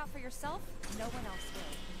you don't look out for yourself, no one else will.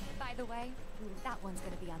 By the way, that one's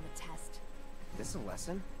gonna be on the test. This a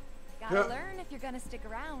lesson? Gotta learn if you're gonna stick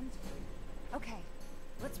around. Okay,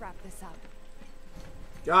 let's wrap this up.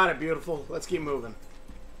 Got it, beautiful. Let's keep moving.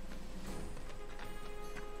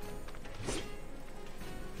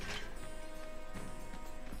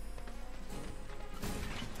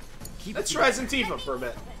 Let's try some Tifa for a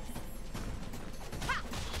bit.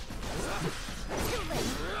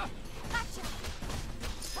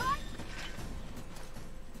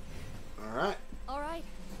 Alright. Alright.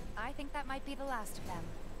 I think that might be the last of them.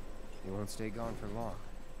 You won't stay gone for long.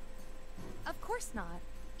 Of course not.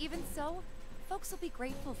 Even so, folks will be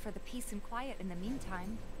grateful for the peace and quiet in the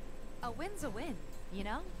meantime. A win's a win, you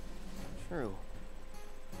know? True.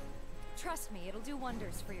 Trust me, it'll do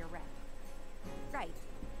wonders for your rep. Right.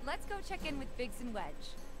 Let's go check in with Biggs and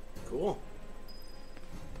Wedge. Cool.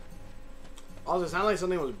 Also, it sounded like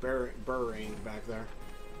something was burrowing back there.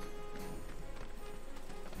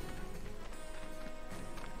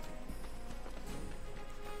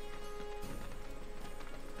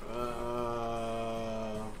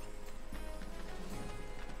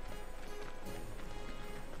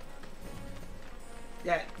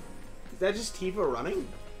 Yeah. Is that just Tifa running?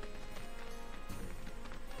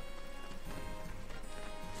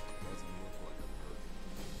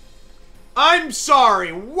 I'm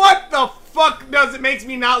sorry, what the fuck does it makes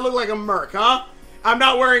me not look like a merc, huh? I'm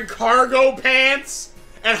not wearing cargo pants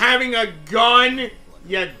and having a gun,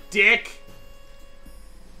 you dick.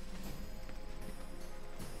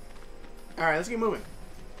 Alright, let's get moving.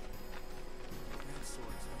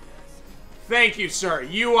 Thank you, sir.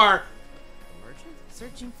 You are...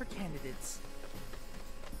 Searching for candidates.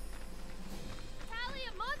 Tally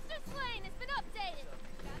of monster slain has been updated.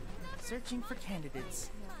 Searching for candidates.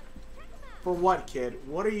 For what, kid?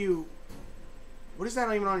 What are you... What is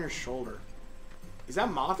that even on your shoulder? Is that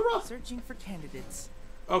Mothra? Searching for candidates.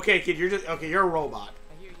 Okay, kid, you're just... Okay, you're a robot.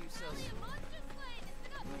 I hear you sell Tally of monster slain has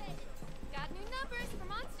been updated. Got new numbers for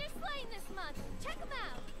monster slain this month. Check them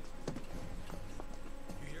out.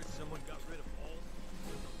 You hear someone got rid of all?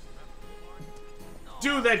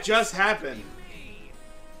 Dude, that just happened.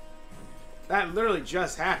 That literally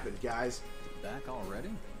just happened, guys. Back already?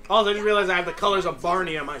 Oh, I just realized I have the colors of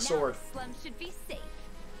Barney on my sword. Slum should be safe.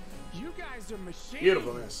 You guys are machines.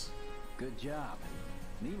 Beautifulness. Good job.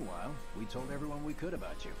 Meanwhile, we told everyone we could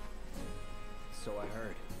about you. So I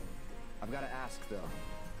heard. I've got to ask, though.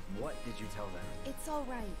 What did you tell them? It's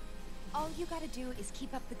alright. All you gotta do is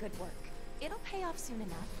keep up the good work. It'll pay off soon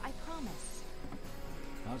enough, I promise.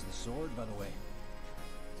 How's the sword, by the way?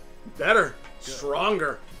 Better. Good.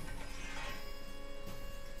 Stronger.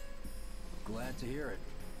 Glad to hear it.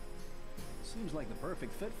 Seems like the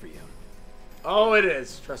perfect fit for you. Oh, it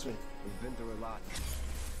is. Trust me. We've been through a lot.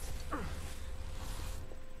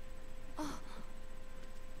 Oh.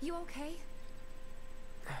 You okay?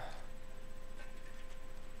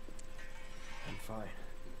 I'm fine.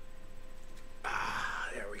 Ah,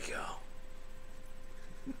 there we go.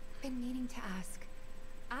 Been meaning to ask.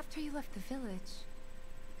 After you left the village...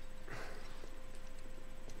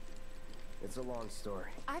 It's a long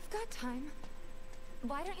story. I've got time.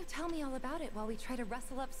 Why don't you tell me all about it while we try to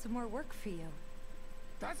rustle up some more work for you?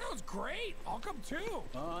 That sounds great. I'll come too.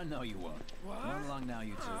 Oh, no, you won't. What? Run along now,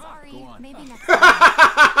 you two. Sorry, Go on. maybe next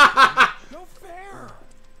time. No fair.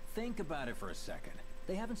 Think about it for a second.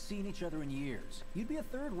 They haven't seen each other in years. You'd be a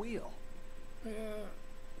third wheel.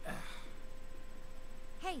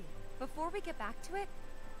 Hey, before we get back to it,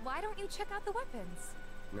 why don't you check out the weapons?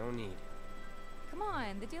 No need. Come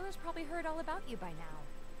on, the dealer's probably heard all about you by now.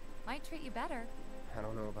 Might treat you better. I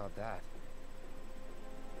don't know about that.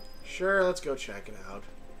 Sure, let's go check it out.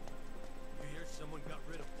 You hear someone got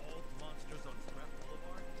rid of all the monsters on Scrap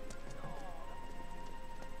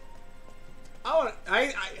Boulevard?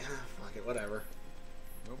 Fuck it, whatever.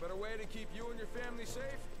 No better way to keep you and your family safe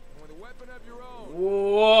than with a weapon of your own.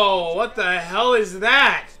 Whoa, what the hell is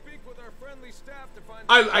that? Speak with our friendly staff to find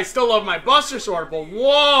I still love my Buster Sword, but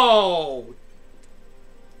whoa!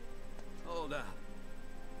 Hold up.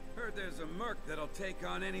 Heard there's a merc that'll take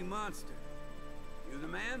on any monster. You the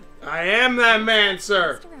man? I am that man,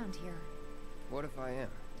 sir. Just around here. What if I am?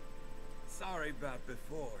 Sorry about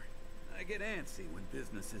before. I get antsy when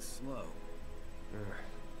business is slow.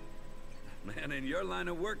 Man in your line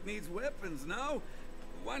of work needs weapons, no?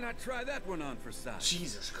 Why not try that one on for size?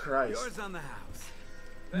 Jesus Christ. Yours on the house.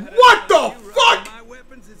 What the fuck? My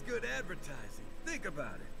weapons is good advertising. Think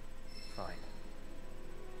about it. Fine.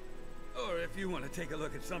 Or if you want to take a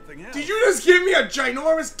look at something else. Did you just give me a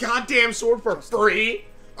ginormous goddamn sword for free?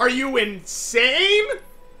 Are you insane?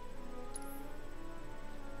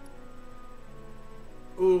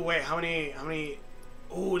 Ooh, wait, how many?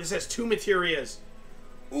 Ooh, this has 2 materias.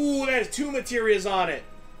 Ooh, that has 2 materias on it.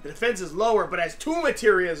 The defense is lower, but it has 2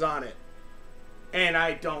 materias on it. And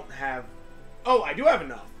I don't have... Oh, I do have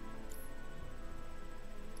enough.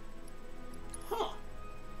 Huh.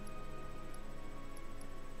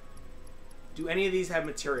 Do any of these have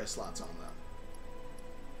materia slots on them?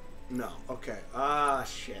 No. Okay. Ah,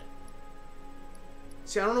 shit.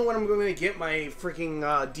 See, I don't know when I'm going to get my freaking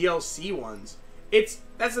DLC ones.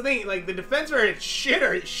 That's the thing. Like, the defense variant is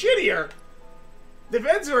shittier.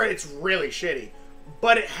 Defense variant, it's really shitty.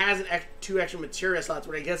 But it has 2 extra materia slots,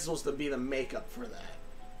 which I guess is supposed to be the makeup for that.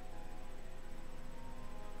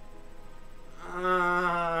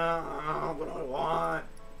 What do I want?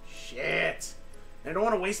 Shit. I don't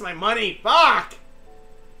want to waste my money. Fuck!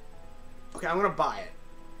 Okay, I'm gonna buy it.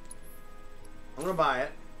 I'm gonna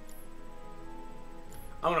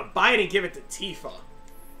buy it and give it to Tifa.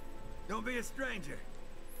 Don't be a stranger.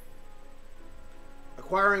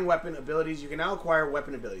 Acquiring weapon abilities. You can now acquire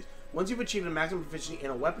weapon abilities. Once you've achieved a maximum proficiency in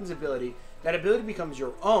a weapon's ability, that ability becomes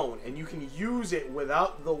your own, and you can use it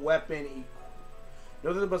without the weapon.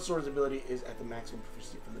 Know that the Buster Sword's ability is at the maximum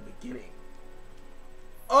proficiency from the beginning.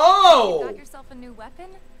 Oh! You got yourself a new weapon?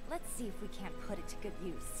 Let's see if we can't put it to good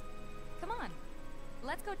use. Come on.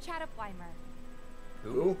 Let's go chat up Weimer.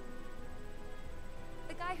 Who?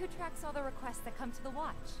 The guy who tracks all the requests that come to the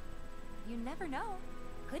watch. You never know.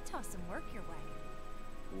 Could toss some work your way.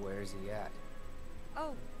 Where's he at?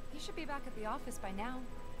 Oh, he should be back at the office by now.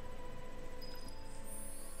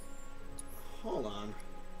 Hold on.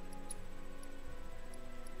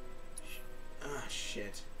 Ah,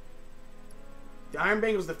 shit. The Iron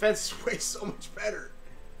Bangle's defense is way so much better.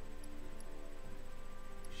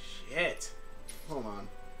 Shit. Hold on.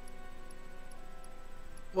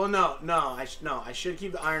 Well, no. I should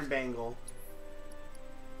keep the Iron Bangle.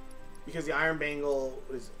 Because the Iron Bangle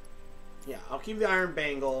is... Yeah, I'll keep the Iron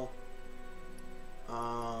Bangle.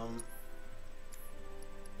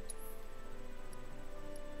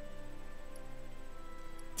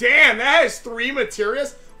 Damn, that has 3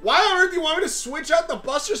 materials? Why on earth do you want me to switch out the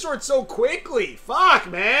Buster Sword so quickly? Fuck,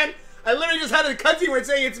 man. I literally just had a cutscene where it's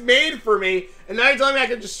saying it's made for me, and now you're telling me I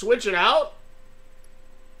can just switch it out?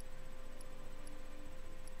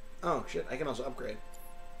 Oh, shit. I can also upgrade.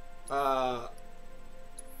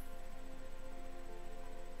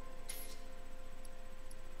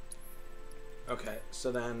 Okay,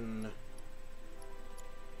 so then...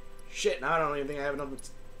 Shit, now I don't even think I have enough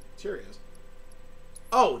materials.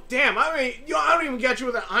 Oh, damn, I mean, I don't even get you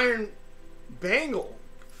with an Iron Bangle.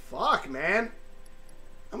 Fuck, man.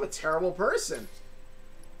 I'm a terrible person.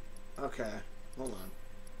 Okay, hold on.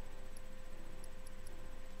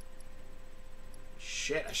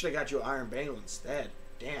 Shit, I should have got you an Iron Bangle instead.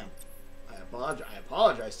 Damn. I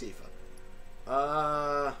apologize,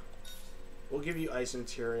 Tifa. We'll give you Ice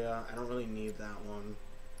Materia. I don't really need that one.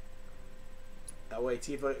 That way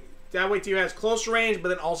Tifa has close range, but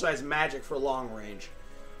then also has magic for long range.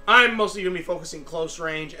 I'm mostly going to be focusing close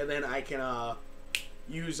range, and then I can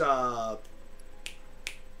use... Damn,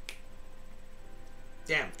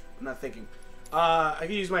 I'm not thinking. I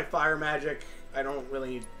can use my fire magic. I don't really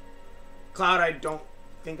need... Cloud, I don't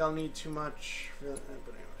think I'll need too much for that,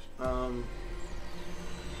 but anyways.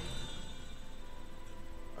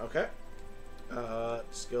 Okay.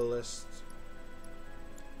 Skill list.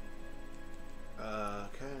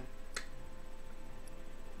 Okay.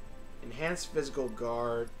 Enhanced physical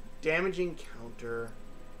guard. Damaging counter.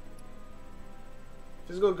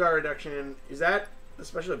 Physical guard reduction. Is that a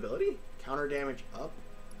special ability? Counter damage up?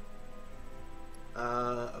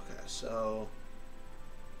 Okay, so...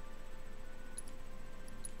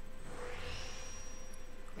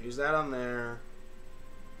 use that on there.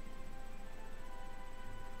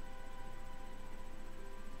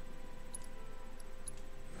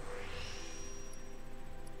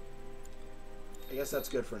 I guess that's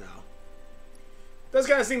good for now. That's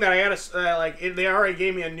kind of thing that I gotta, like, they already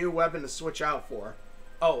gave me a new weapon to switch out for.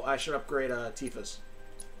 Oh, I should upgrade, Tifa's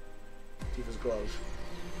gloves.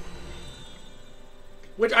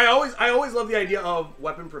 Which I always love the idea of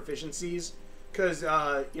weapon proficiencies. Because,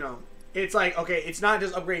 you know, it's like, okay, it's not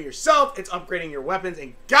just upgrading yourself, it's upgrading your weapons.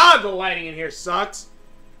 And God, the lighting in here sucks.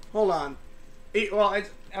 Hold on. Well,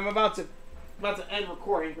 I'm about to end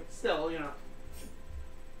recording, but still, you know.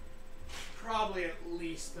 Probably at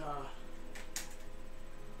least,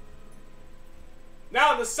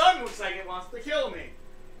 now the sun looks like it wants to kill me.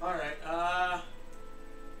 Alright,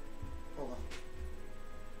 hold on.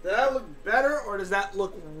 Does that look better, or does that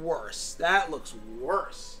look worse? That looks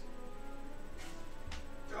worse.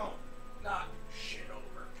 Don't knock shit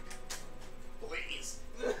over. Please.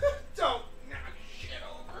 Don't knock shit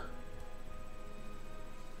over.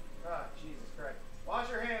 Ah, Jesus Christ. Wash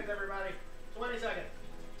your hands, everybody. 20 seconds.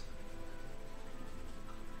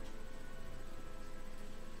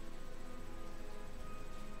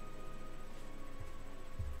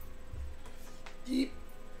 Eep.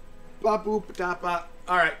 Ba boop da ba.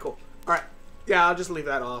 Alright, cool. Alright. Yeah, I'll just leave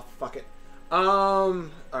that off. Fuck it.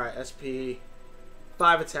 Alright, SP.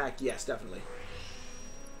 5 attack, yes, definitely.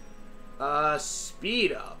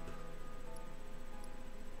 Speed up.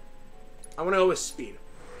 I wanna go with speed.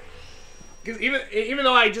 Because even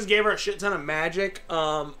though I just gave her a shit ton of magic,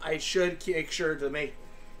 I should make sure to make...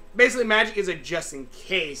 Basically, magic is a just in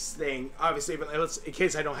case thing. Obviously, but in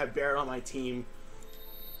case I don't have Barrett on my team.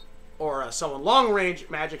 Or someone long range,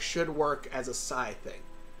 magic should work as a side thing.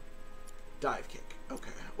 Dive kick. Okay.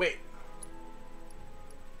 Wait.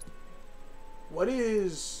 What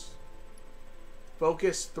is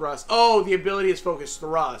focus thrust? Oh, the ability is focus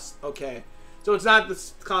thrust. Okay. So it's not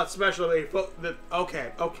called special ability.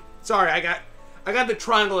 Okay. Okay. Sorry, I got the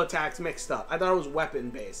triangle attacks mixed up. I thought it was weapon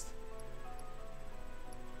based.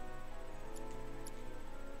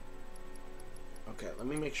 Okay, let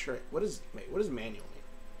me make sure. What does manual mean?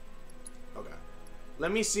 Okay.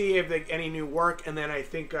 Let me see if any new work, and then I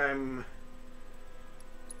think I'm...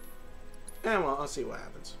 well, I'll see what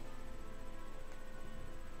happens.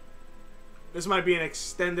 This might be an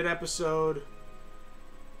extended episode.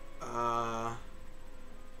 Yeah,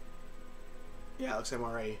 looks like I'm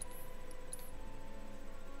already...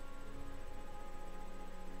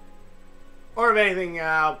 Or if anything,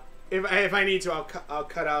 if I need to, I'll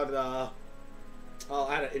cut out, I'll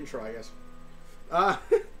add an intro, I guess.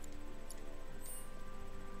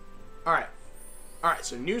 Alright. Alright,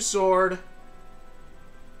 so new sword.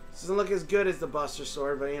 This doesn't look as good as the Buster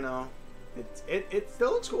sword, but you know, it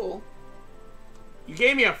still looks cool. You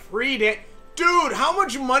gave me a free day. Dude, how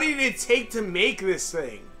much money did it take to make this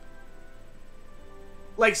thing?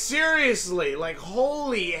 Like, seriously, like,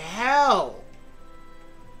 holy hell.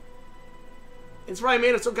 It's probably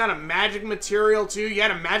made of some kind of magic material, too. You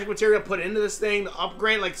had a magic material put into this thing to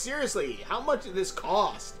upgrade. Like, seriously, how much did this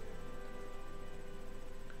cost?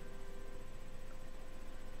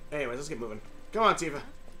 Anyways, let's get moving. Come on, Tifa.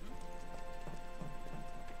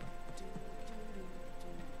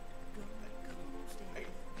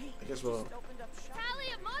 I guess we'll...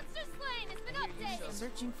 Tally of monster slain has been updated.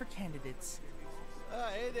 Searching for candidates.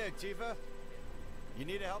 Hey there, Tifa. You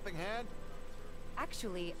need a helping hand?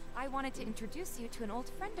 Actually, I wanted to introduce you to an old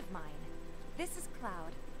friend of mine. This is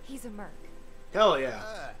Cloud. He's a merc. Hell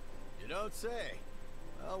yeah. You don't say.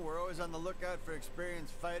 Well, we're always on the lookout for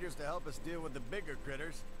experienced fighters to help us deal with the bigger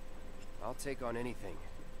critters. I'll take on anything.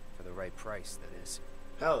 For the right price, that is.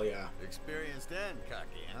 Hell yeah. Experienced and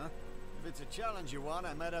cocky, huh? If it's a challenge you want,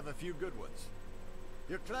 I might have a few good ones.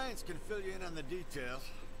 Your clients can fill you in on the details.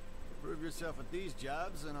 Prove yourself at these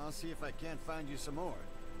jobs, and I'll see if I can't find you some more.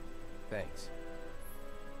 Thanks.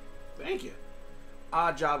 Thank you.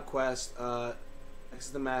 Odd job quest.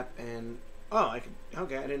 Exit the map and... Oh, I can...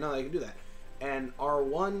 Okay, I didn't know I could do that. And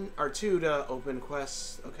R1, R2 to open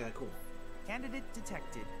quests. Okay, cool. Candidate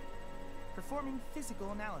detected. Performing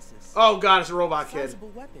physical analysis. Oh god, it's a robot kid. Sizable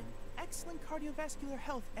weapon. Excellent cardiovascular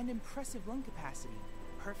health and impressive lung capacity.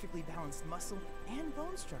 Perfectly balanced muscle and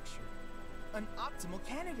bone structure. An optimal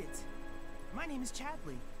candidate. My name is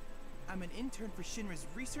Chadley. I'm an intern for Shinra's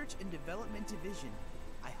Research and Development Division.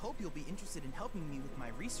 I hope you'll be interested in helping me with my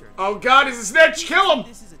research. Oh God, he's a snitch! Kill him!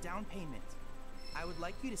 This is a down payment. I would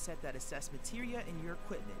like you to set that assessed materia in your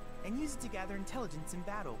equipment and use it to gather intelligence in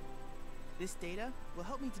battle. This data will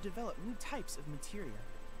help me to develop new types of materia.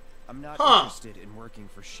 I'm not interested in working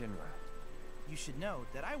for Shinra. You should know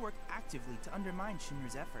that I work actively to undermine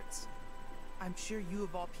Shinra's efforts. I'm sure you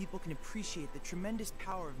of all people can appreciate the tremendous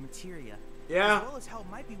power of materia, as well as how it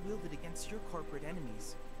might be wielded against your corporate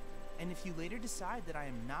enemies. And if you later decide that I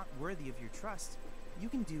am not worthy of your trust, you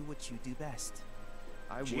can do what you do best.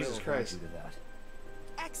 I Jesus will Christ. hold you to that.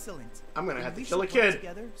 Excellent. I'm gonna Then have to we kill a should work kid.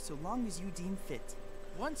 together so long as you deem fit.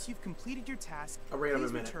 Once you've completed your task, I'll bring it up in a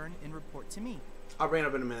please minute. return and report to me. I'll bring it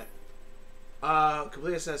up in a minute.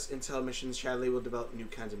 Complete assess intel missions. Shadley will develop new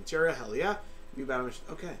kinds of material. Hell yeah. New battle missions.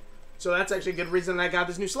 Okay. So that's actually a good reason I got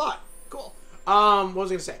this new slot. Cool. What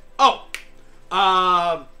was I gonna say? Oh!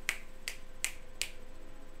 I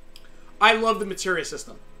love the materia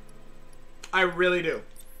system. I really do.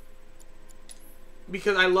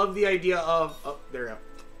 Because I love the idea of... Oh, there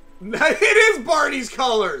we go. It is Barney's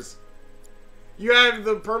colors! You have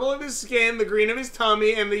the purple of his skin, the green of his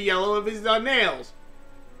tummy, and the yellow of his nails.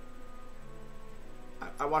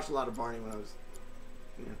 I watched a lot of Barney when I was...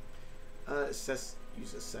 Yeah. Assess...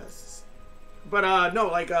 Use assess. But, no,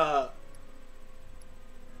 like, how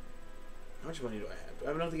much money do I have? Do I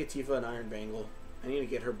have enough to get Tifa an iron bangle? I need to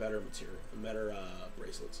get her better material, better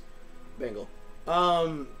bracelets. Bangle.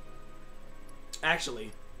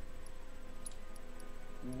 Actually,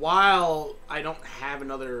 while I don't have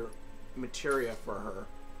another materia for her,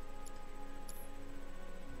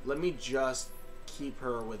 let me just keep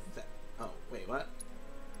her with that. Oh, wait, what?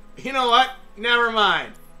 You know what? Never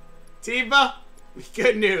mind. Tifa,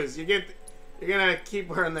 good news. You're gonna keep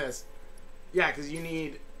her in this. Yeah, because you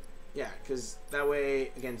need... Yeah, because that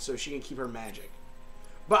way, again, so she can keep her magic.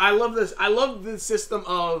 But I love this. I love the system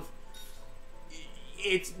of...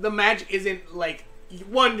 It's... The magic isn't, like...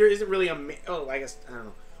 Wonder isn't really a... Oh, I guess... I don't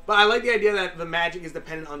know. But I like the idea that the magic is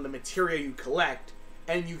dependent on the materia you collect,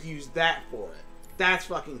 and you can use that for it. That's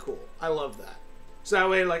fucking cool. I love that. So that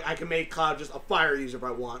way, like, I can make Cloud just a fire user if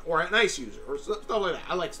I want, or an ice user, or stuff like that.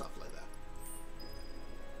 I like stuff like that.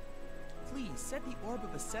 Please set the orb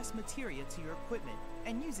of assessed materia to your equipment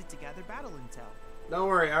and use it to gather battle intel. Don't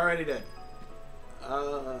worry, I already did.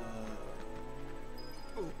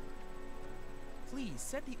 Please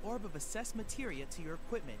set the orb of assessed materia to your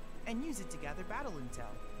equipment and use it to gather battle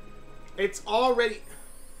intel. It's already...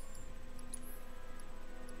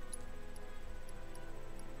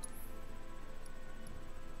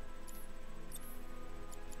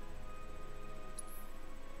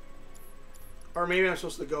 Or maybe I'm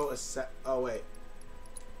supposed to go assess... Oh, wait.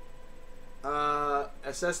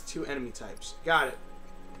 Assess 2 enemy types. Got it.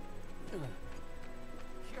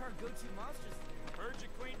 You're our go-to monsters. Heard you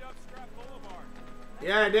cleaned up Scrap Boulevard.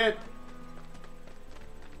 Yeah, I did.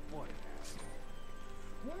 What an asshole.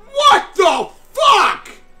 What the fuck?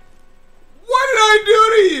 What did I do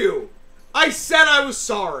to you? I said I was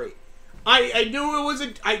sorry. I knew it was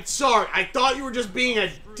a... I'm sorry. I thought you were just being a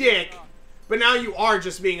dick. But now you are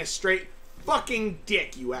just being a straight fucking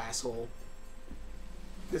dick, you asshole.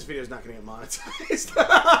 This video's not gonna get monetized.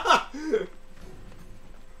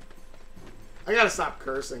 I gotta stop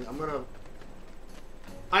cursing. I'm gonna...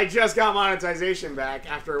 I just got monetization back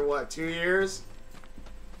after, what, 2 years?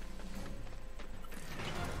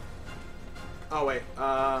 Oh, wait,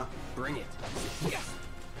 Bring it.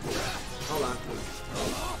 Hold on.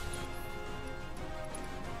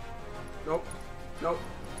 Nope. Nope.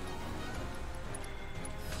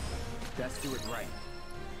 Let's do it right.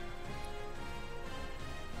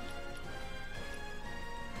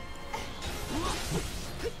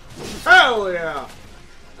 Hell yeah!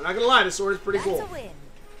 I'm not gonna lie, this sword is pretty cool. That's a win.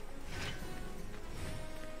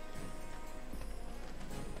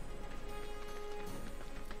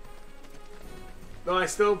 Though I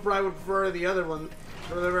still probably would prefer the other one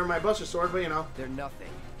over my Buster Sword, but you know. They're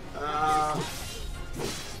nothing. Alright.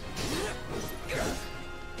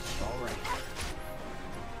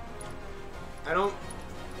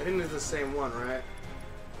 I think it's the same one, right?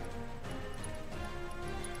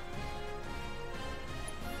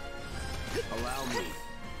 Allow me.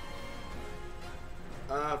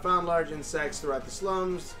 Found large insects throughout the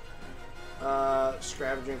slums.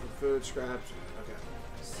 Scavenging for food, scraps. Okay.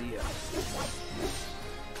 See ya.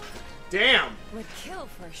 Damn! Would kill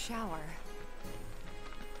for a shower.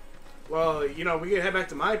 Well, you know, we can head back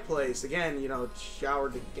to my place again. You know, shower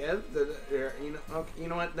together. You know, okay, you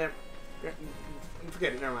know what?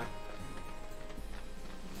 Forget it. Never mind.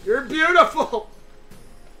 You're beautiful.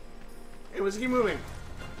 Hey, let's keep moving.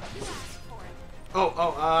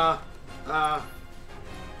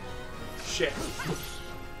 Shit.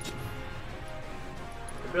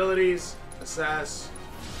 Abilities, assess.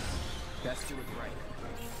 Best do it right.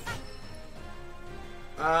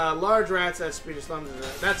 Large rats that speed of slums.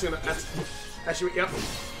 That should be, yep.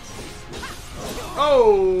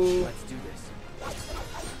 Oh! Let's do this.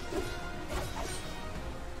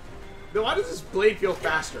 But why does this blade feel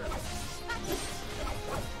faster?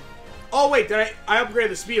 Oh wait, did I upgraded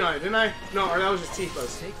the speed on it, didn't I? No, or that was just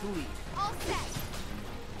Tifa's. Take the lead. All set.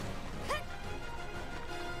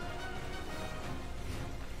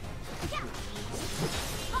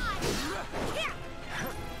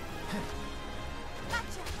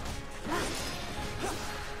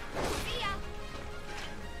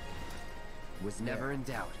 Was never in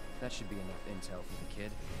doubt. That should be enough intel for the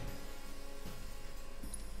kid.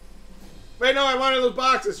 Wait, no, I wanted those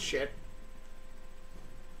boxes. Shit.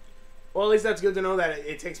 Well, at least that's good to know that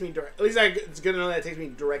it takes me. At least it's good to know that it takes me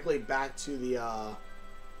directly back to the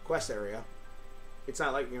quest area. It's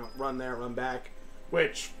not like, you know, run there, run back,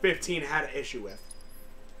 which 15 had an issue with.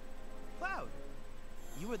 Cloud,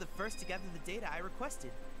 you were the first to gather the data I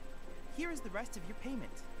requested. Here is the rest of your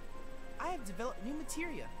payment. I have developed new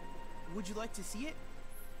materia. Would you like to see it?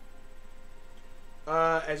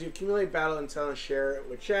 As you accumulate battle intel and share it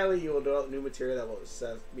with Charlie, you will develop new material that will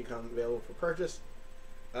become available for purchase.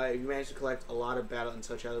 If you manage to collect a lot of battle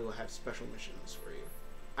intel, Charlie will have special missions for you.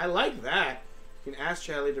 I like that. You can ask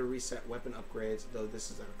Charlie to reset weapon upgrades, though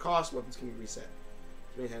this is at a cost. Weapons can be reset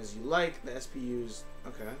as many times as you like. The SPUs...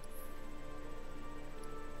 Okay.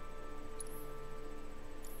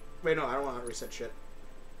 Wait, no, I don't want to reset shit.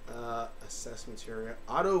 Assess materia.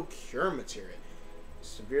 Auto cure materia.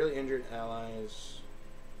 Severely injured allies.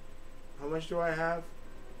 How much do I have?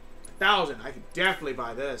 1,000. I could definitely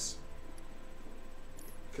buy this.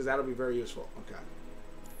 Because that'll be very useful. Okay.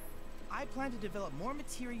 I plan to develop more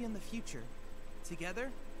materia in the future.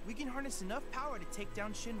 Together, we can harness enough power to take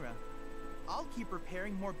down Shinra. I'll keep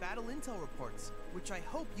preparing more battle intel reports, which I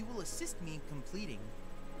hope you will assist me in completing.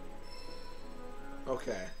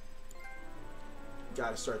 Okay.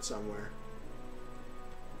 Gotta start somewhere.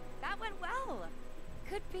 That went well.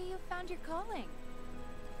 Could be you found your calling.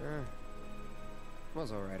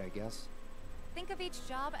 Was alright, I guess. Think of each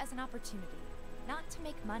job as an opportunity. Not to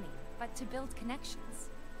make money, but to build connections.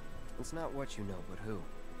 It's not what you know, but who.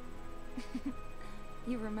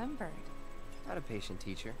 You remembered. Not a patient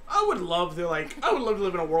teacher. I would love to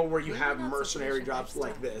live in a world where you have mercenary jobs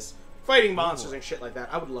like this. Fighting monsters and shit like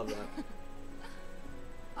that. I would love that.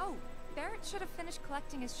 Oh, Barrett should have finished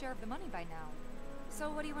collecting his share of the money by now. So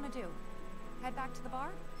what do you want to do? Head back to the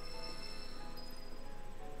bar?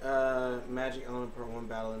 Magic element part 1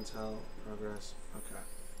 battle intel progress. Okay.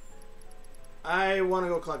 I want to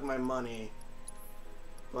go collect my money.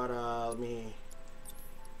 But, let me...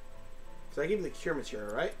 So I gave you the cure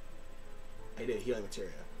material, right? I did, healing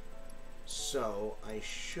material. So, I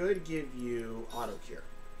should give you auto cure.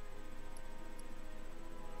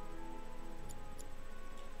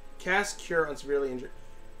 Cast cure on severely injured.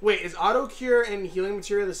 Wait, is auto cure and healing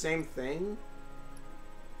material the same thing?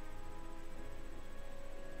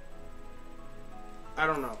 I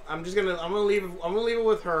don't know. I'm gonna leave it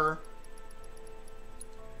with her.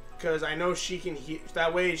 Because I know she can heal.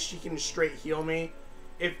 That way she can straight heal me.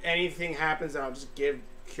 If anything happens, then I'll just give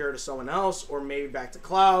cure to someone else, or maybe back to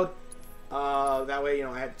Cloud. That way, you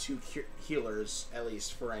know, I have 2 healers at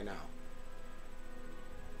least for right now.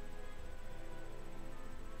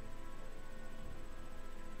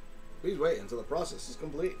 Please wait until the process is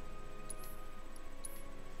complete.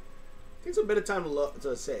 Takes a bit of time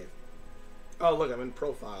to save. Oh, look, I'm in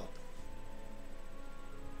profile.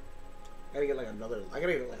 I gotta get like I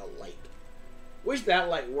gotta get like a light. Wish that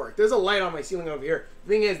light worked. There's a light on my ceiling over here. The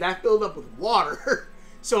thing is, that filled up with water.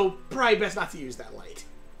 So, probably best not to use that light.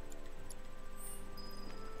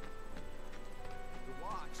 The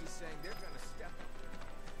watch is saying they're gonna step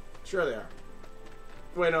up. Sure they are.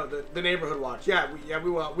 Wait, no, the neighborhood watch. Yeah, we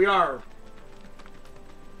are.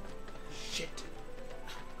 Shit.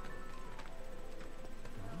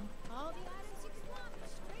 All the items you can want are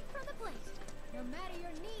straight from the place. No matter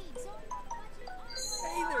your needs or budget.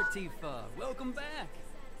 Hey there, Tifa. Welcome back.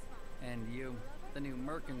 And you, the new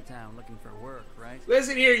merc in town looking for work, right?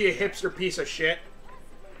 Listen here, you hipster piece of shit.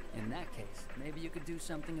 In that case, maybe you could do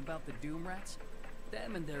something about the Doom Rats?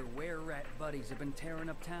 Them and their were-rat buddies have been tearing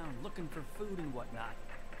up town, looking for food and whatnot.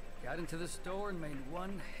 Got into the store and made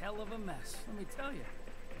one hell of a mess, let me tell you.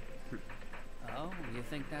 Oh, you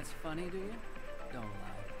think that's funny, do you? Don't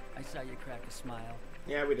lie. I saw you crack a smile.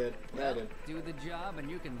 Yeah, we did. Yeah, Well, I did. do the job and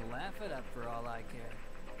you can laugh it up for all I care.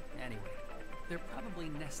 Anyway, they're probably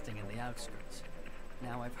nesting in the outskirts.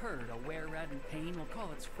 Now I've heard a were-rat in pain will call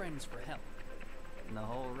its friends for help. And the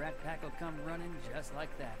whole rat pack will come running just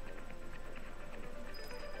like that.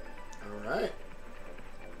 Alright.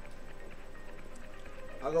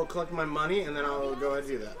 I'll go collect my money and then I'll go ahead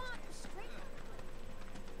and do that.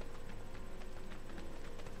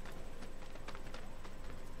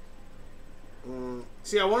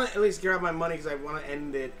 See, I want to at least grab my money because I want to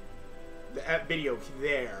end the video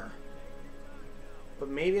there. But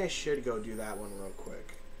maybe I should go do that one real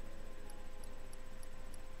quick.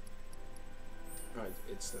 Alright,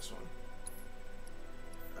 it's this one.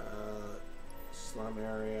 Slum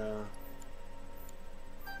area.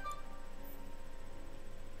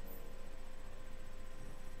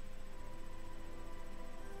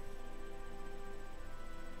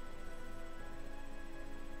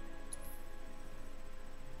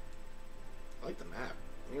 I like the map.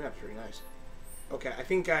 The map's pretty nice. Okay, I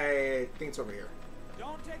think it's over here.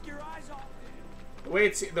 Don't take your eyes off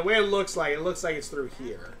it. The way it looks like it's through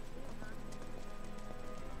here.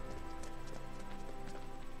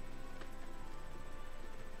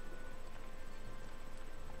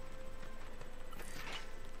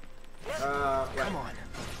 Right. Come on.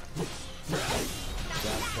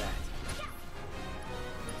 That's that.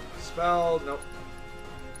 Spell, nope.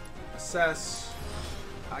 Assess.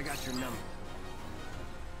 I got your number.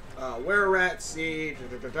 Where rat, see,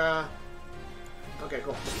 Okay,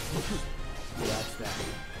 cool. That's that.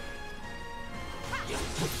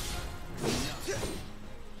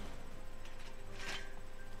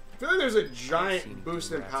 I feel like there's a giant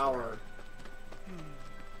boost in power.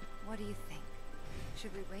 What do you think?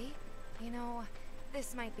 Should we wait? You know,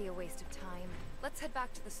 this might be a waste of time. Let's head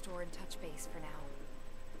back to the store and touch base for now.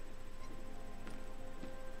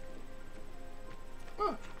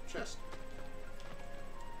 Oh, chest.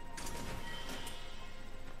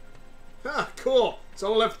 Ah, cool.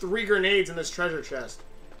 Someone left 3 grenades in this treasure chest.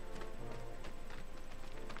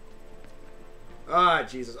 Ah,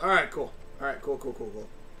 Jesus. Alright, cool. Alright, cool.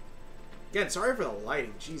 Again, sorry for the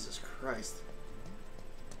lighting. Jesus Christ.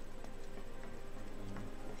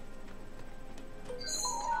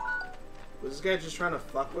 Was this guy just trying to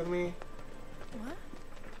fuck with me? What?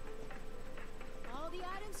 All the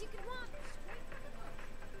items you could want.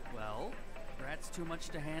 Well, rats too much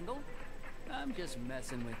to handle? I'm just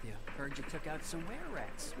messing with you. Heard you took out some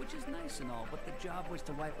were-rats, which is nice and all, but the job was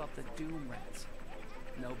to wipe up the doom rats.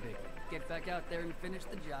 No biggie. Get back out there and finish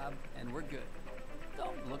the job, and we're good.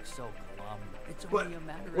 Don't look so glum. It's only a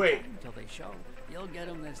matter of time until they show. You'll get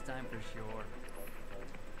them this time for sure.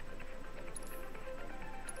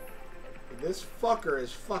 This fucker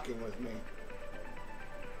is fucking with me.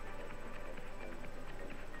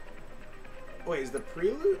 Wait, is the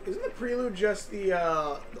prelude? Isn't the prelude just the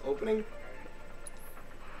opening?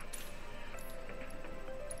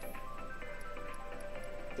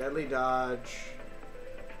 Deadly dodge.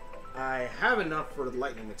 I have enough for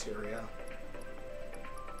lightning materia.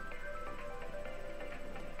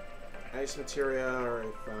 Ice materia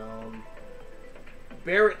already found.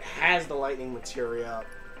 Barrett has the lightning materia.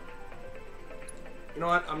 You know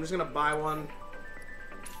what? I'm just gonna buy one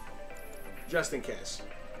just in case.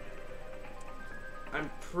 I'm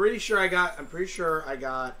pretty sure I got.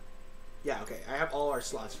 Yeah, okay. I have all our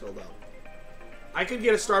slots filled up. I could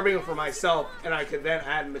get a star bingo for myself, and I could then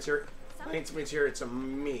add material to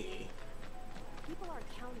me. People are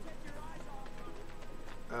counting.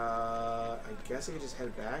 I guess I could just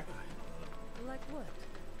head back. Like what?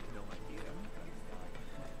 No idea.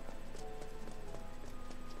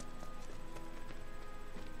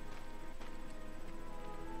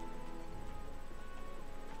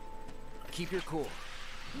 Keep your cool.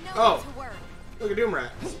 No need to worry. Look at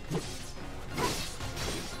Doomrat.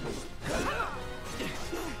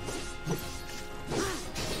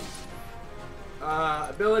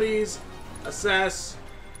 Abilities, assess,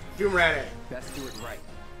 Doomrat A. Best do it right.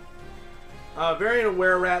 Variant of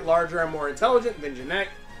were-rat, larger and more intelligent than genetic.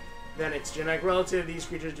 Then its genetic relative. These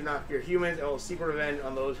creatures do not fear humans and will seek revenge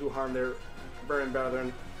on those who harm their burning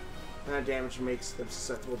brethren. That damage makes them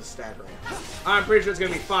susceptible to staggering. I'm pretty sure it's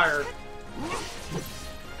gonna be fire.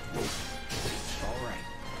 All right.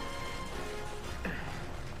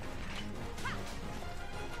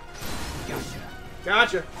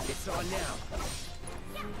 Gotcha. It's on now.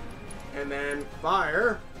 And then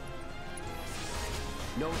fire.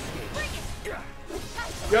 No escape.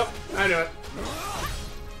 Yep, I knew it.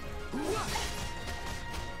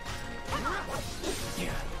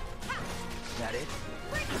 That it?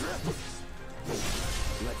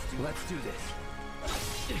 Let's do this.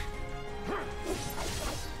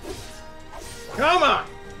 Come on.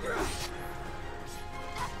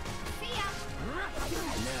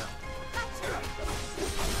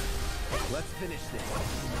 Let's finish this.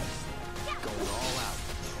 Going all out.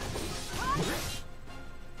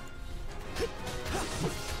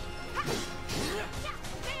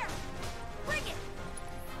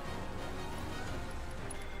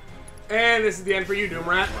 And this is the end for you, Doom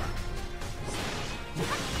Rat.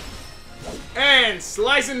 And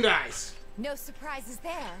slice and dice. No surprises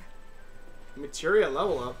there. Materia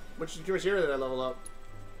level up. Which materia did I level up?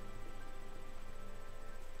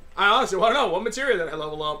 I honestly want to know what materia did I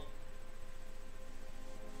level up.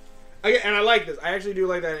 And I like this. I actually do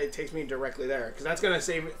like that it takes me directly there, because that's gonna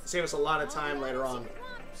save us a lot of time later on.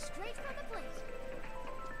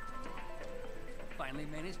 Finally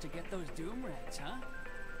managed to get those Doom Rats, huh?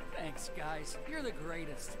 Thanks, guys. You're the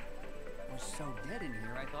greatest. It was so dead in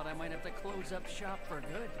here, I thought I might have to close up shop for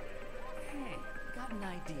good. Hey, got an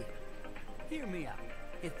idea. Hear me out.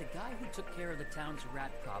 If the guy who took care of the town's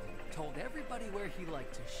rat problem told everybody where he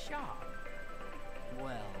liked to shop,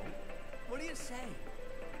 well, what do you say?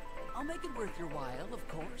 I'll make it worth your while, of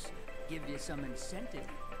course. Give you some incentive.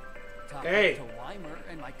 Talk to Weimer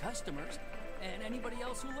and my customers, and anybody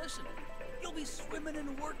else who listen. You'll be swimming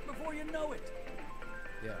in work before you know it.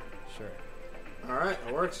 Yeah, sure. Alright,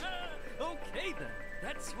 that works. Okay then.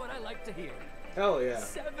 That's what I like to hear. Hell yeah.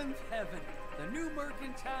 Seventh Heaven. The new merc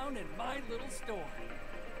in town and my little store.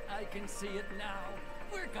 I can see it now.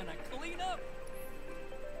 We're gonna clean up.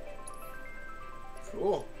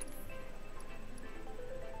 Cool.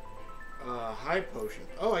 High potion.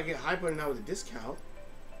 Oh, I get high potion now with a discount.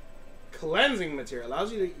 Cleansing material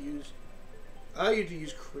allows you to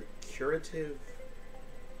use curative.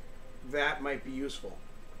 That might be useful.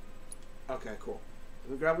 Okay, cool.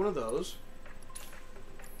 Let me grab one of those.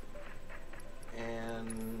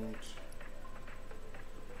 And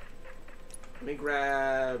let me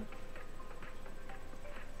grab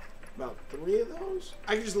about 3 of those.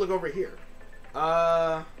 I can just look over here.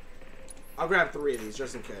 I'll grab 3 of these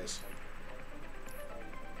just in case.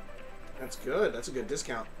 That's good. That's a good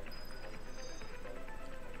discount.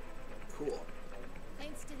 Cool.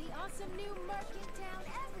 Thanks to the awesome new market town,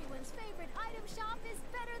 everyone's favorite item shop is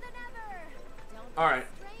better than ever. Don't All right.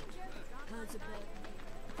 stranger.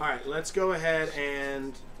 All right. Let's go ahead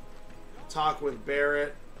and talk with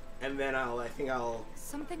Barrett, and then I think I'll.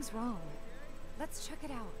 Something's wrong. Let's check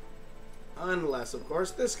it out. Unless, of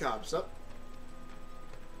course, this cops up.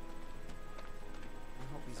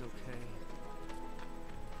 I hope he's okay.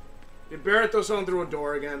 Did Barrett throw someone through a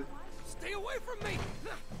door again? Stay away from me!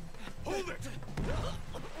 Hold it!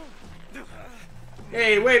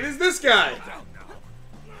 Hey, wait, this guy.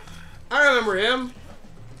 I remember him.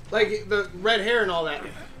 Like, the red hair and all that.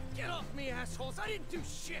 Get off me, assholes! I didn't do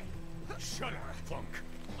shit! Shut up, punk!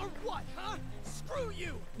 Or what, huh? Screw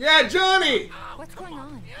you! Yeah, Johnny! What's going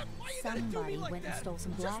on? Somebody went and stole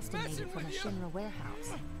some blastinator from a Shinra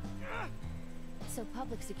warehouse. So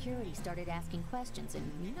public security started asking questions,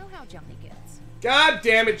 and you know how Johnny gets. God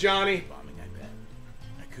damn it, Johnny. Bombing, I bet.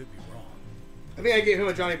 I could be wrong. I think I gave him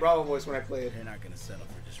a Johnny Bravo voice when I played. They're not gonna settle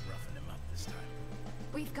for just roughing him up this time.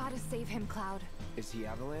 We've got to save him, Cloud. Is he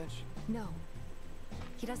Avalanche? No.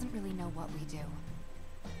 He doesn't really know what we do.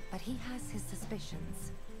 But he has his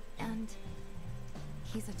suspicions. And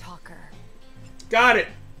he's a talker. Got it.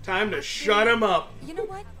 Time to shut him up. You know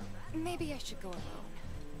what? Maybe I should go alone.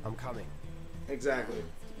 I'm coming. Exactly.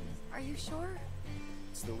 Are you sure?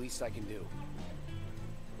 It's the least I can do.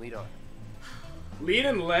 Lead on. Lead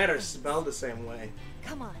and lead are spelled the same way.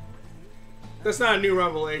 Come on. That's not a new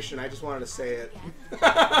revelation. I just wanted to say it.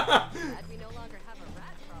 Glad we no longer have a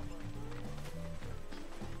rat problem.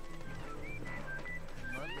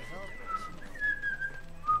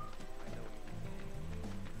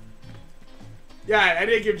 Yeah, I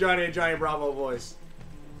did give Johnny a Johnny Bravo voice.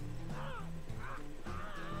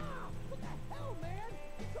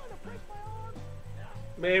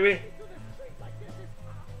 Maybe.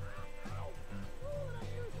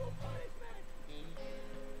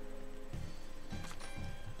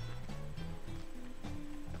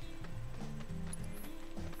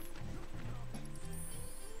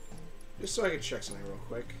 Just so I can check something real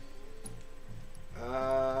quick.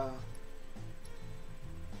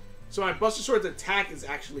 So my Buster Sword's attack is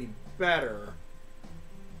actually better.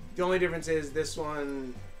 The only difference is this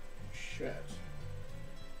one... Shit.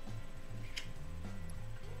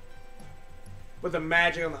 But the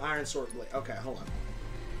magic on the Iron Sword blade. Okay, hold on.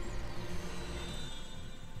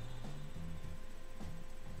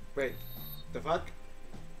 Wait. The fuck?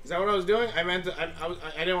 Is that what I was doing? I meant to... I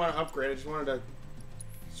didn't want to upgrade. I just wanted to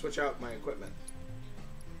switch out my equipment.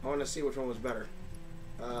 I want to see which one was better.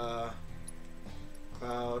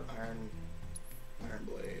 Cloud, Iron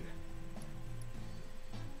Blade.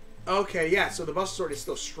 Okay, yeah, so the Buster Sword is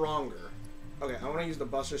still stronger. Okay, I want to use the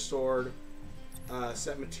Buster Sword.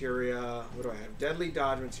 Set materia. What do I have? Deadly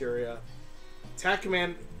dodge materia. Attack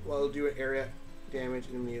command while do an area damage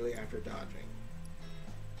immediately after dodging.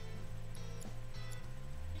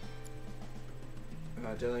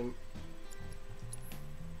 Deadly.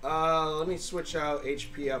 Let me switch out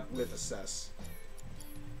HP up with assess.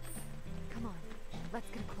 Come on, let's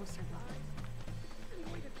get a closer look. Any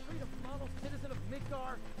way to treat a model citizen of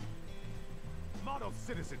Midgar? Model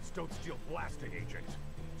citizens don't steal blasting, Agent.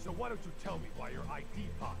 So why don't you tell me why your ID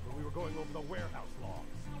popped when we were going over the warehouse logs?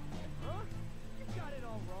 Huh? You got it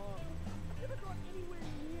all wrong. Never gone anywhere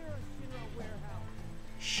near a Shinra warehouse.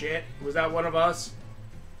 Shit, was that one of us?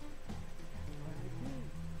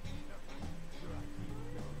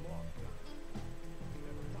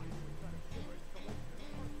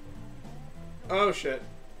 Oh shit.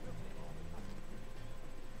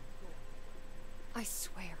 I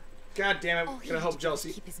swear. God damn it, All he gonna had help to do was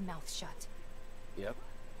Chelsea. keep his mouth shut. Yep.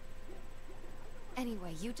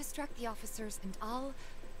 Anyway, you distract the officers and I'll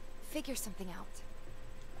figure something out.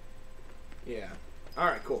 Yeah.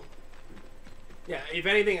 Alright, cool. Yeah, if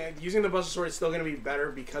anything, using the Buster Sword is still gonna be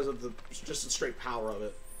better because of the just the straight power of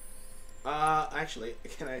it. Actually,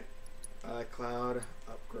 can I cloud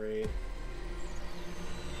upgrade?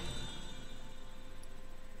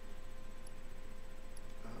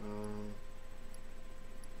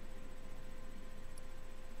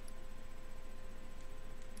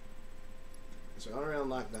 So I already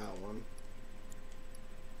unlocked that one.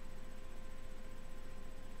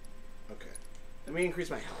 Okay. Let me increase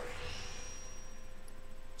my health.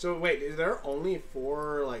 So wait, is there only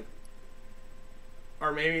 4 like,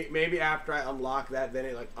 or maybe after I unlock that, then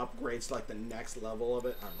it like upgrades to like the next level of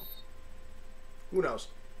it? I don't know. Who knows?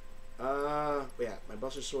 But yeah, my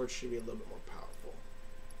Buster Sword should be a little bit more powerful,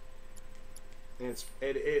 and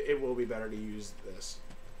it will be better to use this.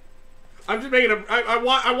 I'm just making a. I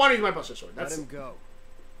want to use my Buster Sword. That's, let him go.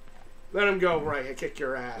 Let him go, right? I kick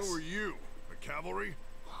your ass. Who are you? The cavalry?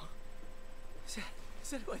 Huh? Is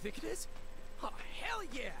that who I think it is? Oh, hell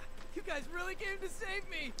yeah! You guys really came to save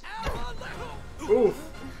me! Ow! Oof!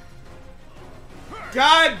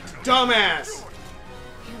 God, dumbass!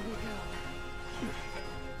 Here we go.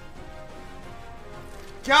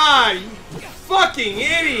 God, you fucking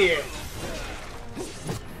idiot!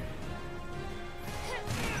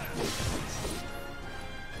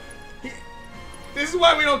 This is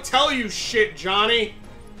why we don't tell you shit, Johnny.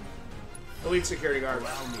 Elite security guard.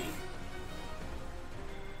 Allow me.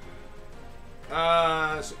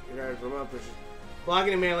 Security guard, remote pushes.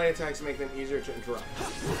 Blocking and melee attacks make them easier to interrupt.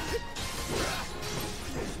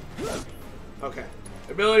 Okay.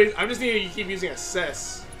 Abilities. I'm just needing to keep using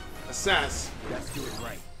assess. Assess. Let's do it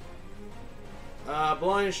right.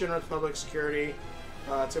 Belonging to Shinra's public security.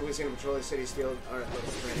 Typically seen to patrol the city, steal. Alright,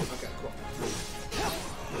 training. Okay, cool.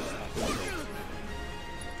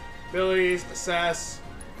 Abilities, assess.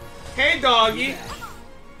 Hey, doggy!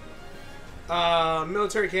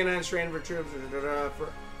 Military canines trained for troops.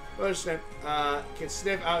 For sniff, can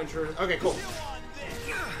sniff out intruders. Okay, cool.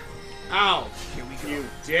 Ow! You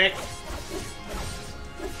dick!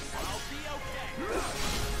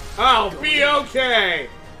 I'll be okay!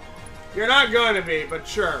 You're not going to be, but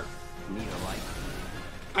sure. Need a light.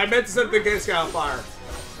 I meant to set the gas on fire.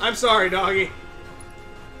 I'm sorry, doggy.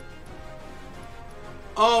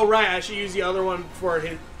 Oh, right. I should use the other one for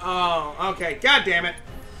his... Oh, okay. God damn it.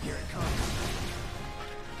 Here it comes.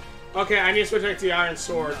 Okay, I need to switch back to the Iron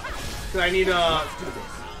Sword. Because I need that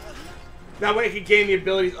way I can gain the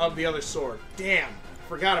abilities of the other sword. Damn.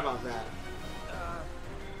 Forgot about that.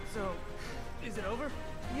 So, is it over?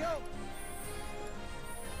 Yo!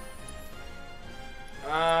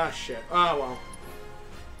 Shit. Oh, well.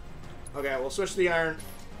 Okay, we'll switch to the Iron.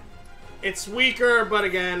 It's weaker, but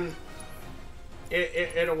again...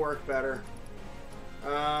 It'll work better.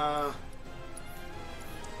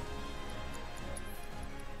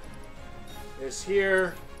 This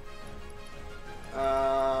here.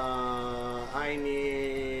 I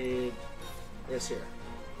need this here.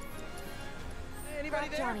 Anybody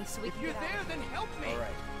there? Johnny, so we if can you're get there, out. then help me. All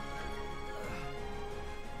right.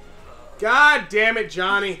 God damn it,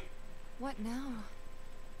 Johnny. What now?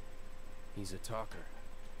 He's a talker.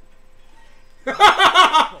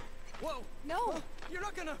 Whoa! No! You're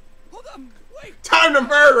not gonna... Hold up! Wait! Time to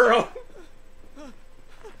murder him!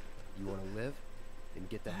 You want to live? Then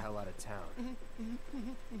get the hell out of town.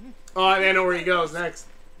 Oh, I know where he goes next.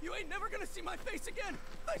 You ain't never gonna see my face again!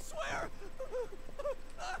 I swear!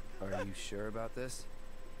 Are you sure about this?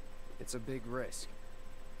 It's a big risk.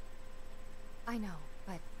 I know,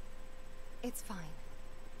 but it's fine.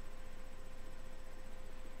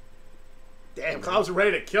 Damn, Cloud's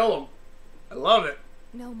ready to kill him. I love it.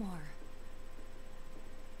 No more.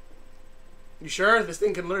 You sure? This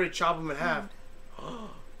thing can literally chop him in half.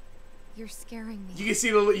 You're scaring me. You can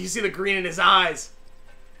see the green in his eyes.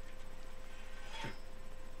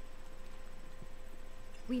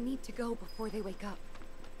 We need to go before they wake up.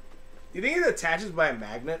 Do you think it attaches by a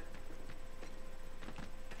magnet?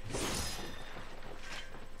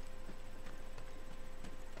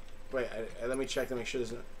 Wait, let me check to make sure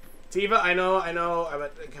there's no... Tifa, I know,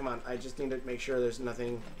 but come on, I just need to make sure there's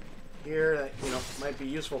nothing here that, you know, might be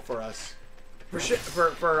useful for us.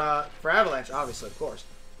 For Avalanche, obviously, of course.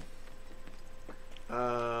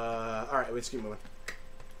 Alright, let's keep moving.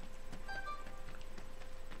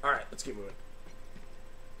 Alright, let's keep moving.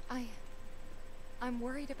 I'm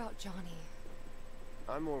worried about Johnny.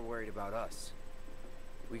 I'm more worried about us.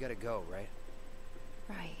 We gotta go, right?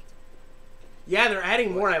 Right. Yeah, they're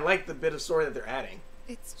adding more, and I like the bit of story that they're adding.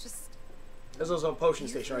 It's just... There's also a potion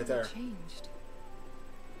station right there. Changed.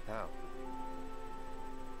 How?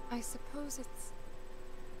 I suppose it's...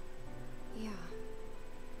 Yeah.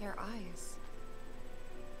 Your eyes.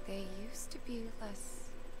 They used to be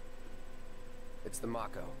less... It's the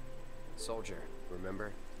Mako. Soldier,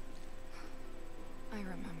 remember? I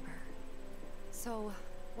remember. So,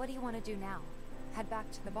 what do you want to do now? Head back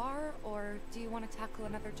to the bar, or do you want to tackle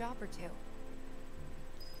another job or two?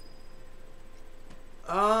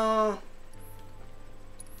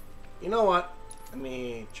 You know what? Let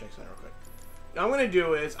me check something real quick. What I'm gonna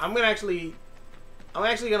do is I'm actually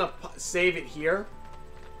gonna save it here.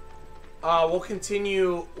 We'll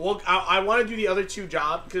continue. I want to do the other two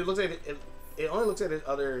jobs because it looks like it only looks like there's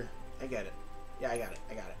other. I get it. Yeah, I got it.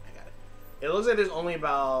 It looks like there's only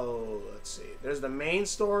about, let's see, there's the main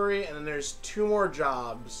story, and then there's 2 more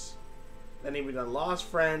jobs that need to be done. Lost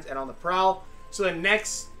Friends and On the Prowl. So the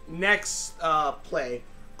next play,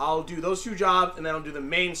 I'll do those 2 jobs, and then I'll do the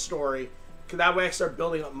main story, because that way I start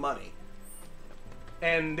building up money.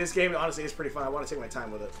 And this game, honestly, is pretty fun. I want to take my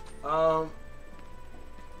time with it. But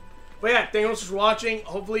yeah, thanks for watching.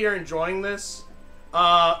 Hopefully you're enjoying this.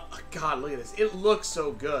 God, look at this. It looks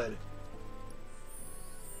so good.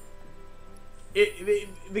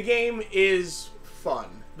 The game is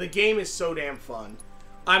fun. The game is so damn fun.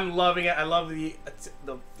 I'm loving it. I love the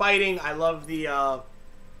fighting. I love the I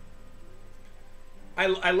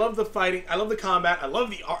love the fighting. I love the combat. I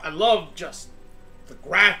love the art. I love just the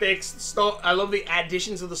graphics. The stuff. I love the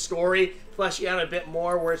additions of the story, fleshing out a bit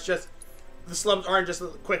more. Where it's just the slums aren't just a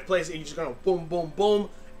quick place that you're just gonna boom, boom, boom.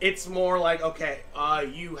 It's more like, okay,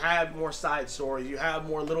 you have more side stories, you have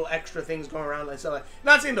more little extra things going around and stuff.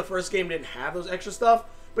 Not saying the first game didn't have those extra stuff,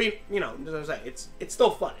 but you know what I'm saying. It's still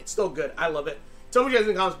fun. It's still good. I love it. Tell me what you guys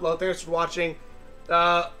in the comments below. Thanks for watching.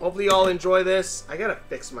 Hopefully you all enjoy this. I gotta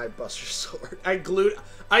fix my Buster Sword.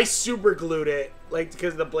 I super glued it, like,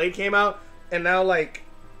 because the blade came out, and now like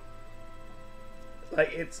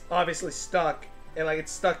it's obviously stuck, and like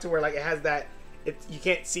it's stuck to where like it has that. You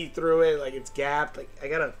can't see through it, like it's gapped. Like I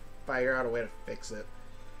gotta figure out a way to fix it.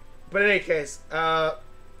 But in any case, thank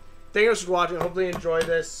you guys for watching. Hopefully you enjoyed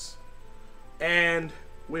this, and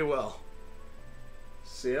we will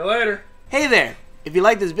see you later. Hey there! If you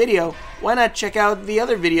like this video, why not check out the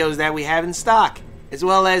other videos that we have in stock, as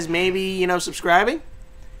well as maybe, you know, subscribing.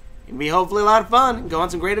 It'll be hopefully a lot of fun and go on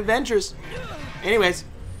some great adventures. Anyways,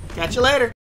 catch you later.